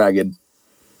little ragged.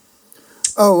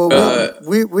 Oh, well,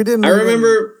 we didn't. I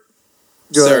remember.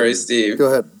 Sorry, ahead. Steve. Go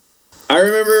ahead. I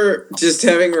remember just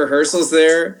having rehearsals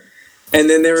there, and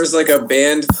then there was like a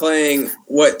band playing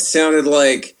what sounded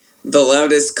like the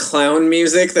loudest clown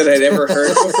music that I'd ever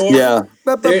heard before. Yeah.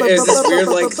 There's this weird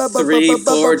like 3,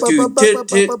 4, 2,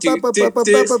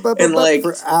 and like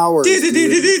for hours,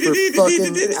 dude, for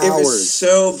fucking it hours. was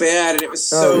so bad, and it was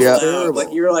so loud.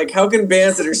 Like you were like, how can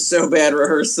bands that are so bad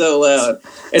rehearse so loud?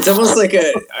 It's almost like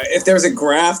if there was a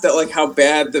graph that like how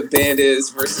bad the band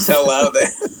is versus how loud they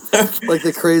are. Like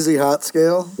the crazy hot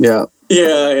scale. Yeah.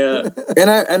 Yeah.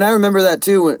 And I remember that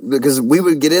too, because we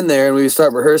would get in there and we would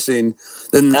start rehearsing,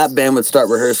 then that band would start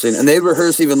rehearsing, and they'd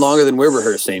rehearse even longer than we're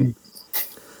rehearsing.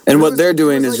 And what they're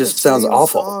doing is just sounds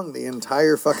awful. Song the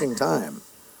entire fucking time.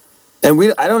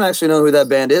 And I don't actually know who that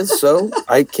band is, so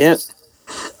I can't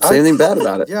say anything bad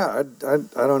about it. Yeah, I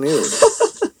don't either.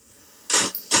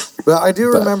 But I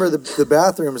do remember the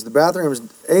bathrooms. The bathrooms,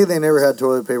 they never had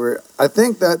toilet paper. I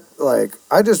think that, like,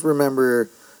 I just remember,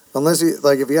 unless you,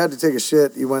 like, if you had to take a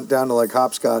shit, you went down to, like,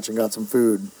 Hopscotch and got some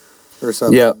food or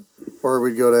something. Yeah. Or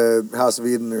we'd go to House of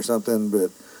Eden or something. But,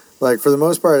 like, for the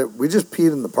most part, we just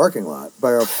peed in the parking lot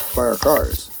by our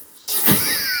cars.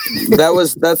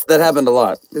 That happened a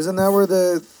lot. Wasn't that where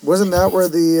the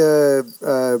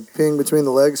peeing between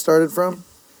the legs started from?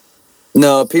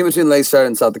 No, peeing between legs started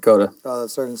in South Dakota. Oh, that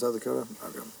started in South Dakota?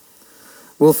 Okay.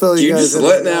 We'll fill you guys in.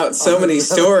 You're just letting out so many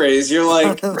stories. You're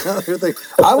like,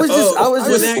 I was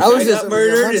just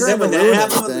murdered. Is that when that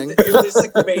happened? You're just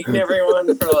like baiting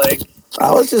everyone for like.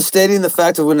 I was just stating the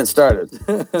fact of when it started.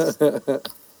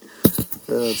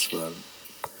 That's fun.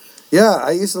 Yeah,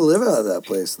 I used to live out of that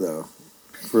place though,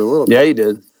 for a little bit. Yeah, you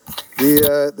did.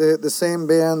 The same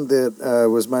band that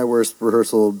was my worst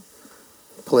rehearsal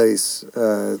place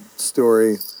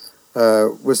story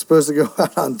was supposed to go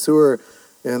out on tour,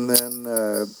 and then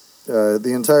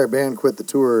the entire band quit the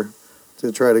tour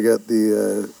to try to get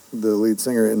the lead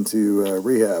singer into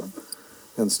rehab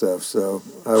and stuff. So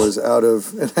I was out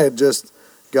of, and I had just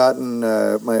gotten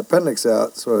my appendix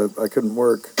out, so I couldn't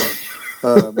work.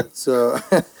 So,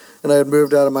 and I had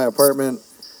moved out of my apartment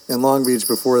in Long Beach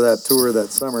before that tour that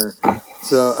summer.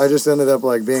 So I just ended up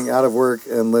like being out of work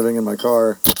and living in my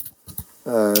car,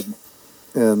 and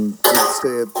would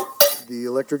stay at the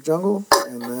Electric Jungle,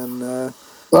 and then.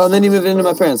 Well, and then you moved into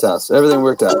my parents' house. Everything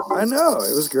worked out. I know,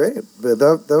 it was great, but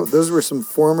those were some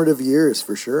formative years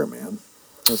for sure, man.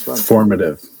 It was fun.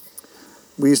 Formative.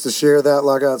 We used to share that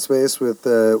lockout space with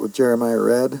Jeremiah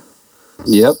Red.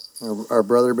 Yep. Our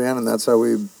brother band, and that's how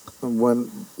we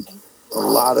won a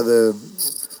lot of the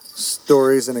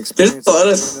stories and experiences. There's a lot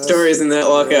of stories in that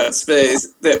lockout space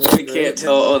that we can't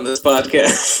tell on this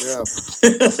podcast. Yeah.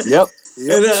 Yep.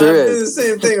 Yep. And Sure I'm doing the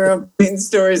same thing where I'm painting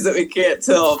stories that we can't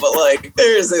tell, but like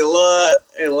there's a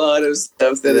lot of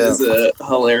stuff that is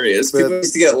hilarious. People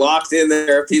used to get locked in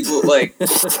there. People like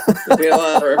we had a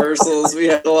lot of rehearsals. We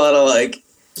had a lot of like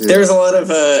there's a lot of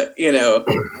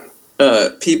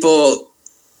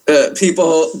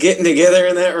people getting together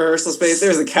in that rehearsal space. There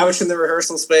was a couch in the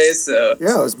rehearsal space. So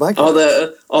yeah, it was my couch.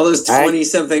 All those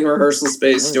 20-something rehearsal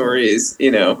space stories.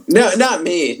 You know, no, not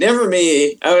me. Never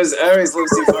me. I always lived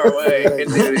too far away.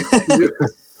 Couldn't do anything.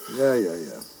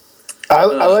 Yeah. I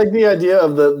like the idea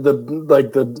of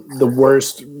the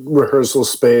worst rehearsal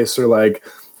space, or like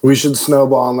we should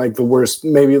snowball on like the worst.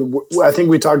 Maybe I think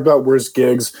we talked about worst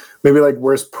gigs. Maybe like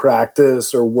worst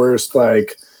practice or worst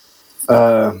like.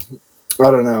 I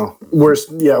don't know.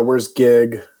 Worst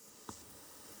gig.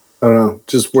 I don't know.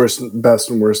 Just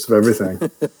best and worst of everything.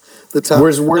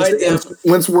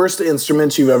 When's worst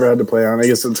instruments you've ever had to play on? I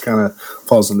guess it's kind of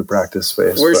falls into practice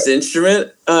space. Worst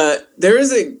instrument? There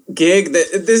is a gig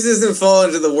that this doesn't fall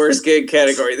into the worst gig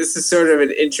category. This is sort of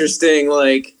an interesting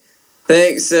like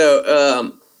thing.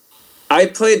 So I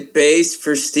played bass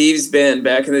for Steve's band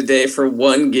back in the day for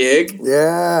one gig.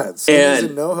 Yeah, Steve's in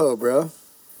NoHo, bro.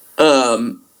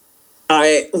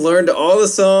 I learned all the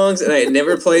songs, and I had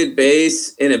never played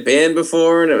bass in a band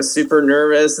before, and I was super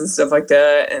nervous and stuff like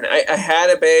that. And I had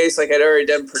a bass, like I'd already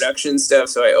done production stuff,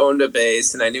 so I owned a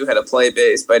bass, and I knew how to play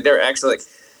bass, but I'd never actually like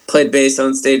played bass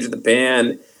on stage with the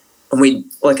band. And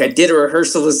I did a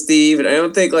rehearsal with Steve, and I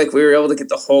don't think like we were able to get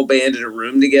the whole band in a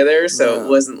room together, so it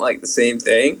wasn't like the same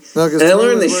thing. No, and I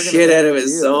learned the shit out of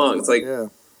his songs, like. Yeah.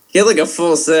 He had like a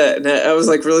full set, and I was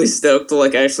like really stoked to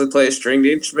like actually play a stringed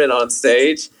instrument on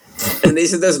stage. And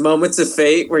these are those moments of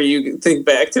fate where you think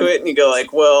back to it and you go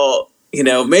like, well,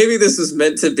 maybe this was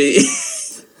meant to be.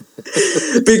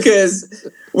 Because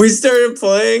we started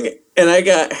playing and I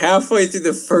got halfway through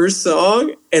the first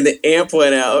song and the amp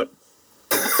went out,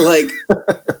 like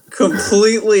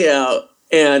completely out.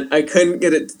 And I couldn't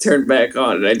get it to turn back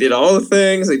on. And I did all the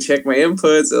things. I checked my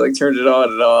inputs. I like turned it on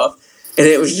and off. And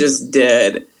it was just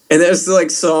dead. And that was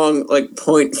like song like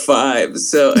 0.5.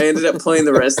 So I ended up playing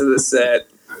the rest of the set.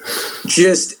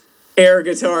 Just air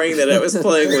guitaring that I was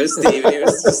playing with Steve. He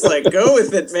was just like, go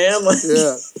with it, man. Like,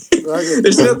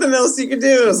 there's nothing else you can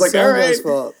do. I was like, all right.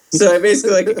 So I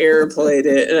basically like air played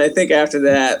it. And I think after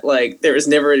that, like there was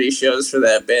never any shows for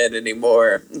that band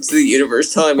anymore. It's the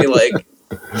universe telling me like,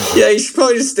 yeah, you should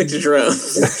probably just stick to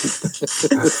drums.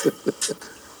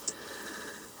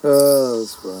 Oh, that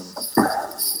was fun.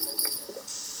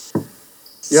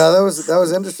 Yeah, that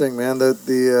was interesting, man.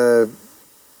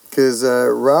 Because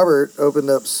Robert opened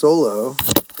up solo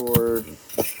for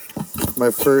my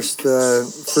first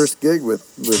gig with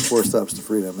Four Stops to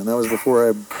Freedom, and that was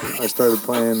before I started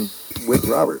playing with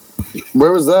Robert.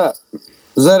 Where was that?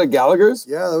 Was that at Gallagher's?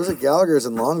 Yeah, that was at Gallagher's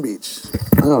in Long Beach.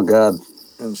 Oh God.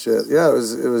 And shit. Yeah, it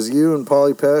was you and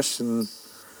Pauly Pesh and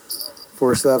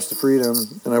 4 Steps to Freedom,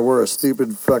 and I wore a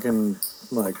stupid fucking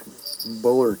like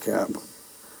bowler cap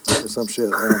or some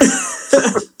shit. Are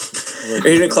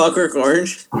you in a Clockwork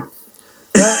Orange? I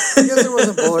guess it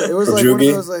wasn't bowler. It was like one of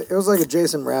those. Like, it was like a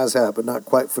Jason Mraz hat, but not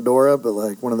quite fedora, but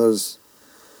like one of those,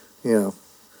 little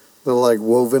like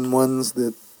woven ones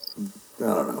that I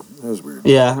don't know. It was weird.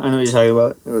 Yeah, I know what you're talking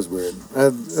about. It was weird.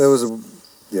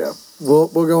 Yeah. We'll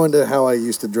go into how I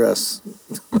used to dress.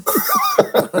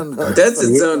 That's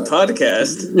its own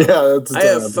podcast. Yeah, I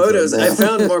have photos. I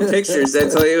found more pictures. I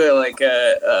tell you,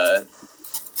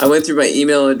 I went through my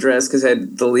email address because I had to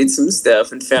delete some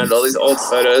stuff and found all these old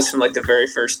photos from like the very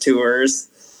first tours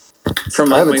from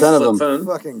like my flip phone.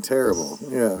 Fucking terrible.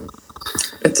 Yeah.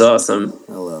 It's awesome.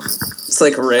 I love it. It's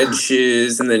like red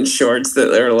shoes and then shorts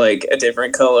that are like a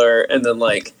different color and then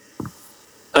like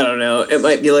I don't know. It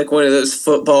might be like one of those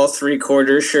football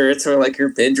 3/4 shirts where like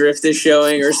your midriff is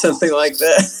showing or something like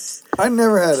that. I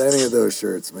never had any of those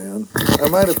shirts, man. I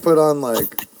might have put on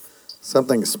like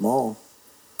something small.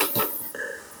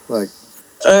 Like.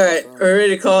 All right, are we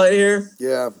ready to call it here?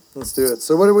 Yeah, let's do it.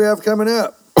 So what do we have coming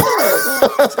up?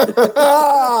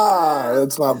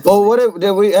 That's not. Well,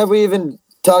 have we even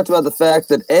talked about the fact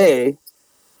that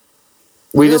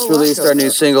we just released our new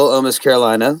single, "Oh Miss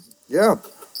Carolina." Yeah.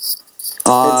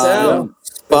 On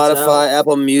Spotify,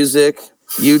 Apple Music,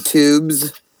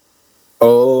 YouTube's.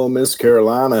 Oh, Miss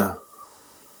Carolina.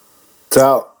 It's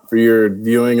out for your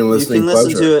viewing and listening pleasure.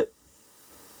 You can listen to it.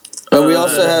 And we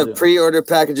also have pre-order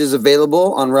packages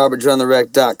available on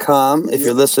robertjohntherec.com if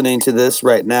you're listening to this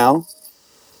right now.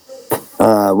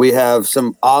 We have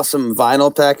some awesome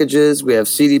vinyl packages. We have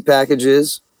CD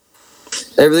packages.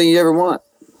 Everything you ever want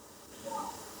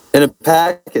in a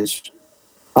package.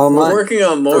 Online. We're working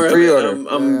on more of it.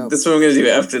 This is what I'm going to do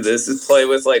after this is play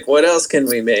with like what else can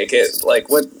we make it like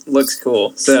what looks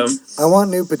cool. So I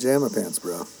want new pajama pants,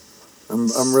 bro. I'm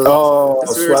really that's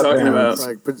what we were talking about.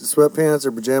 Like sweatpants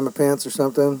or pajama pants or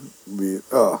something.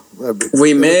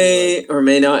 We may or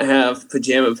may not have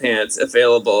pajama pants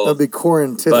available. That'd be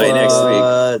quarantine by next week.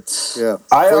 Yeah,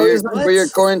 for your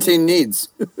quarantine needs.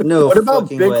 No. What about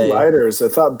big lighters? I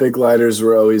thought big lighters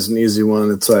were always an easy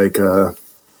one. It's like,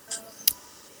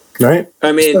 right?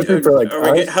 I mean,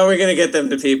 how are we going to get them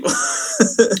to people?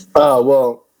 Oh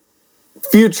well.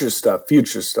 Future stuff.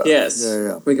 Yes.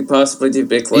 Yeah. We could possibly do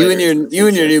big lighters. You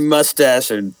and your new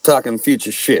mustache are talking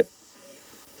future shit.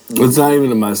 It's not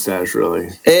even a mustache, really.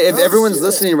 Hey, if everyone's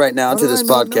listening right now to this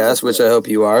podcast, which I hope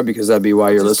you are, because that'd be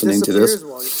why you're listening to this,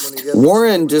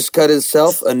 Warren just cut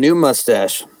himself a new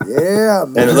mustache. Yeah,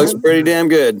 man. And it looks pretty damn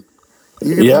good.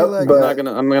 You could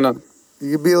I'm gonna.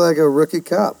 You could be like a rookie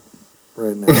cop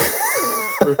right now.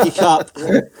 Rookie cop.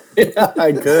 Yeah,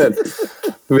 I could.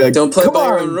 Like, don't play by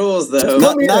your own rules, though.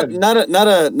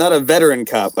 Not a veteran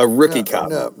cop, a rookie cop.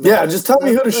 No. Yeah, just tell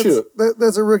me who to shoot.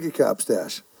 That's a rookie cop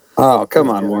stash. Oh, come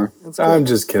on, Warren. I'm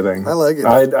just kidding. I like it.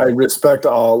 I respect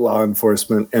all law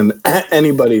enforcement and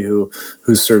anybody who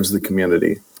serves the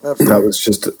community. Absolutely. That was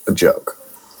just a joke.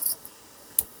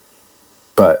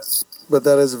 But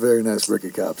that is a very nice rookie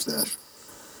cop stash.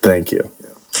 Thank you.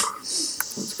 Yeah,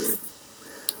 that's great.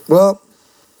 Well,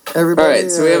 everybody. All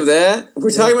right, so we have that. We're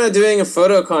talking about doing a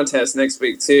photo contest next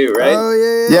week too, right? Oh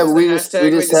yeah. Yeah, but we just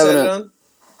haven't.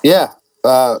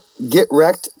 Get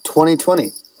Wrecked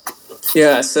 2020.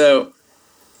 Yeah, so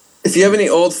if you have any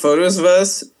old photos of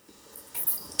us,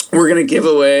 we're going to give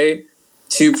away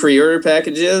 2 pre-order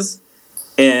packages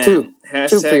and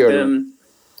hashtag them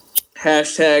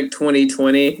hashtag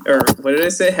 2020, or what did I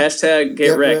say? Hashtag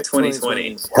Get Wrecked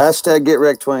 2020. Hashtag Get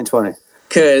Wrecked 2020.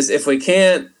 Because if we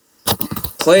can't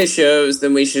play shows,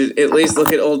 then we should at least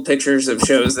look at old pictures of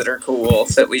shows that are cool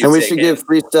that we've And we taken. should give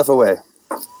free stuff away.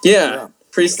 Yeah,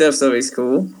 free stuff's always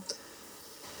cool.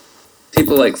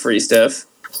 People like free stuff.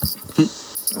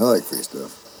 I like free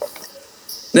stuff.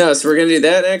 No, so we're going to do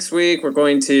that next week. We're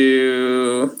going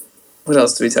to... What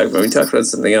else did we talk about? We talked about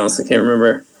something else. I can't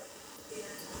remember.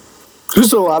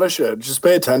 Just a lot of shit. Just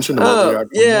pay attention to what we got.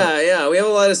 Yeah. We have a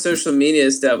lot of social media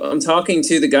stuff. I'm talking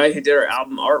to the guy who did our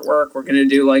album artwork. We're going to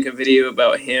do like a video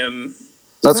about him.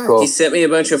 That's cool. He sent me a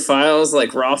bunch of files,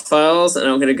 like raw files, and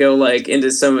I'm going to go like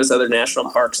into some of his other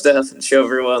national park stuff and show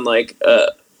everyone like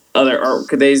other artwork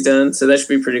that he's done. So that should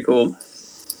be pretty cool.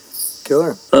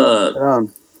 Killer.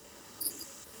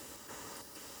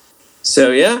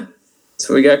 So yeah, that's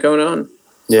what we got going on.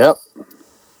 Yep.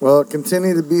 Well,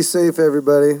 continue to be safe,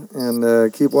 everybody,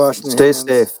 and keep washing your hands.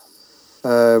 Stay safe.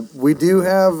 We do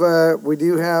have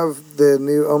the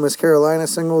new Oh Miss Carolina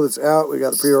single that's out. We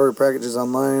got the pre-order packages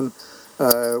online.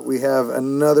 We have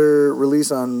another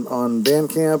release on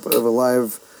Bandcamp of a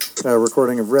live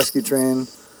recording of Rescue Train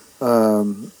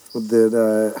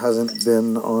that hasn't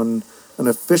been on an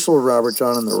official Robert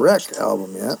John and the Wreck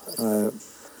album yet.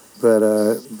 But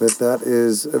that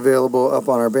is available up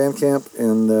on our Bandcamp,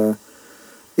 and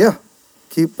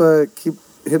keep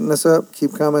hitting us up,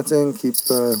 keep commenting, keep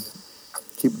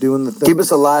doing the thing. Keep us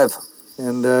alive.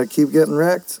 And keep getting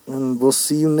wrecked. And we'll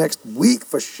see you next week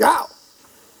for sure.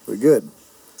 We're good.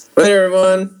 Bye,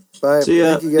 everyone. Bye. See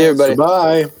ya. Thank you, guys. Hey, everybody.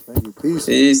 Bye. Thank you. Peace.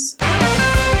 Peace.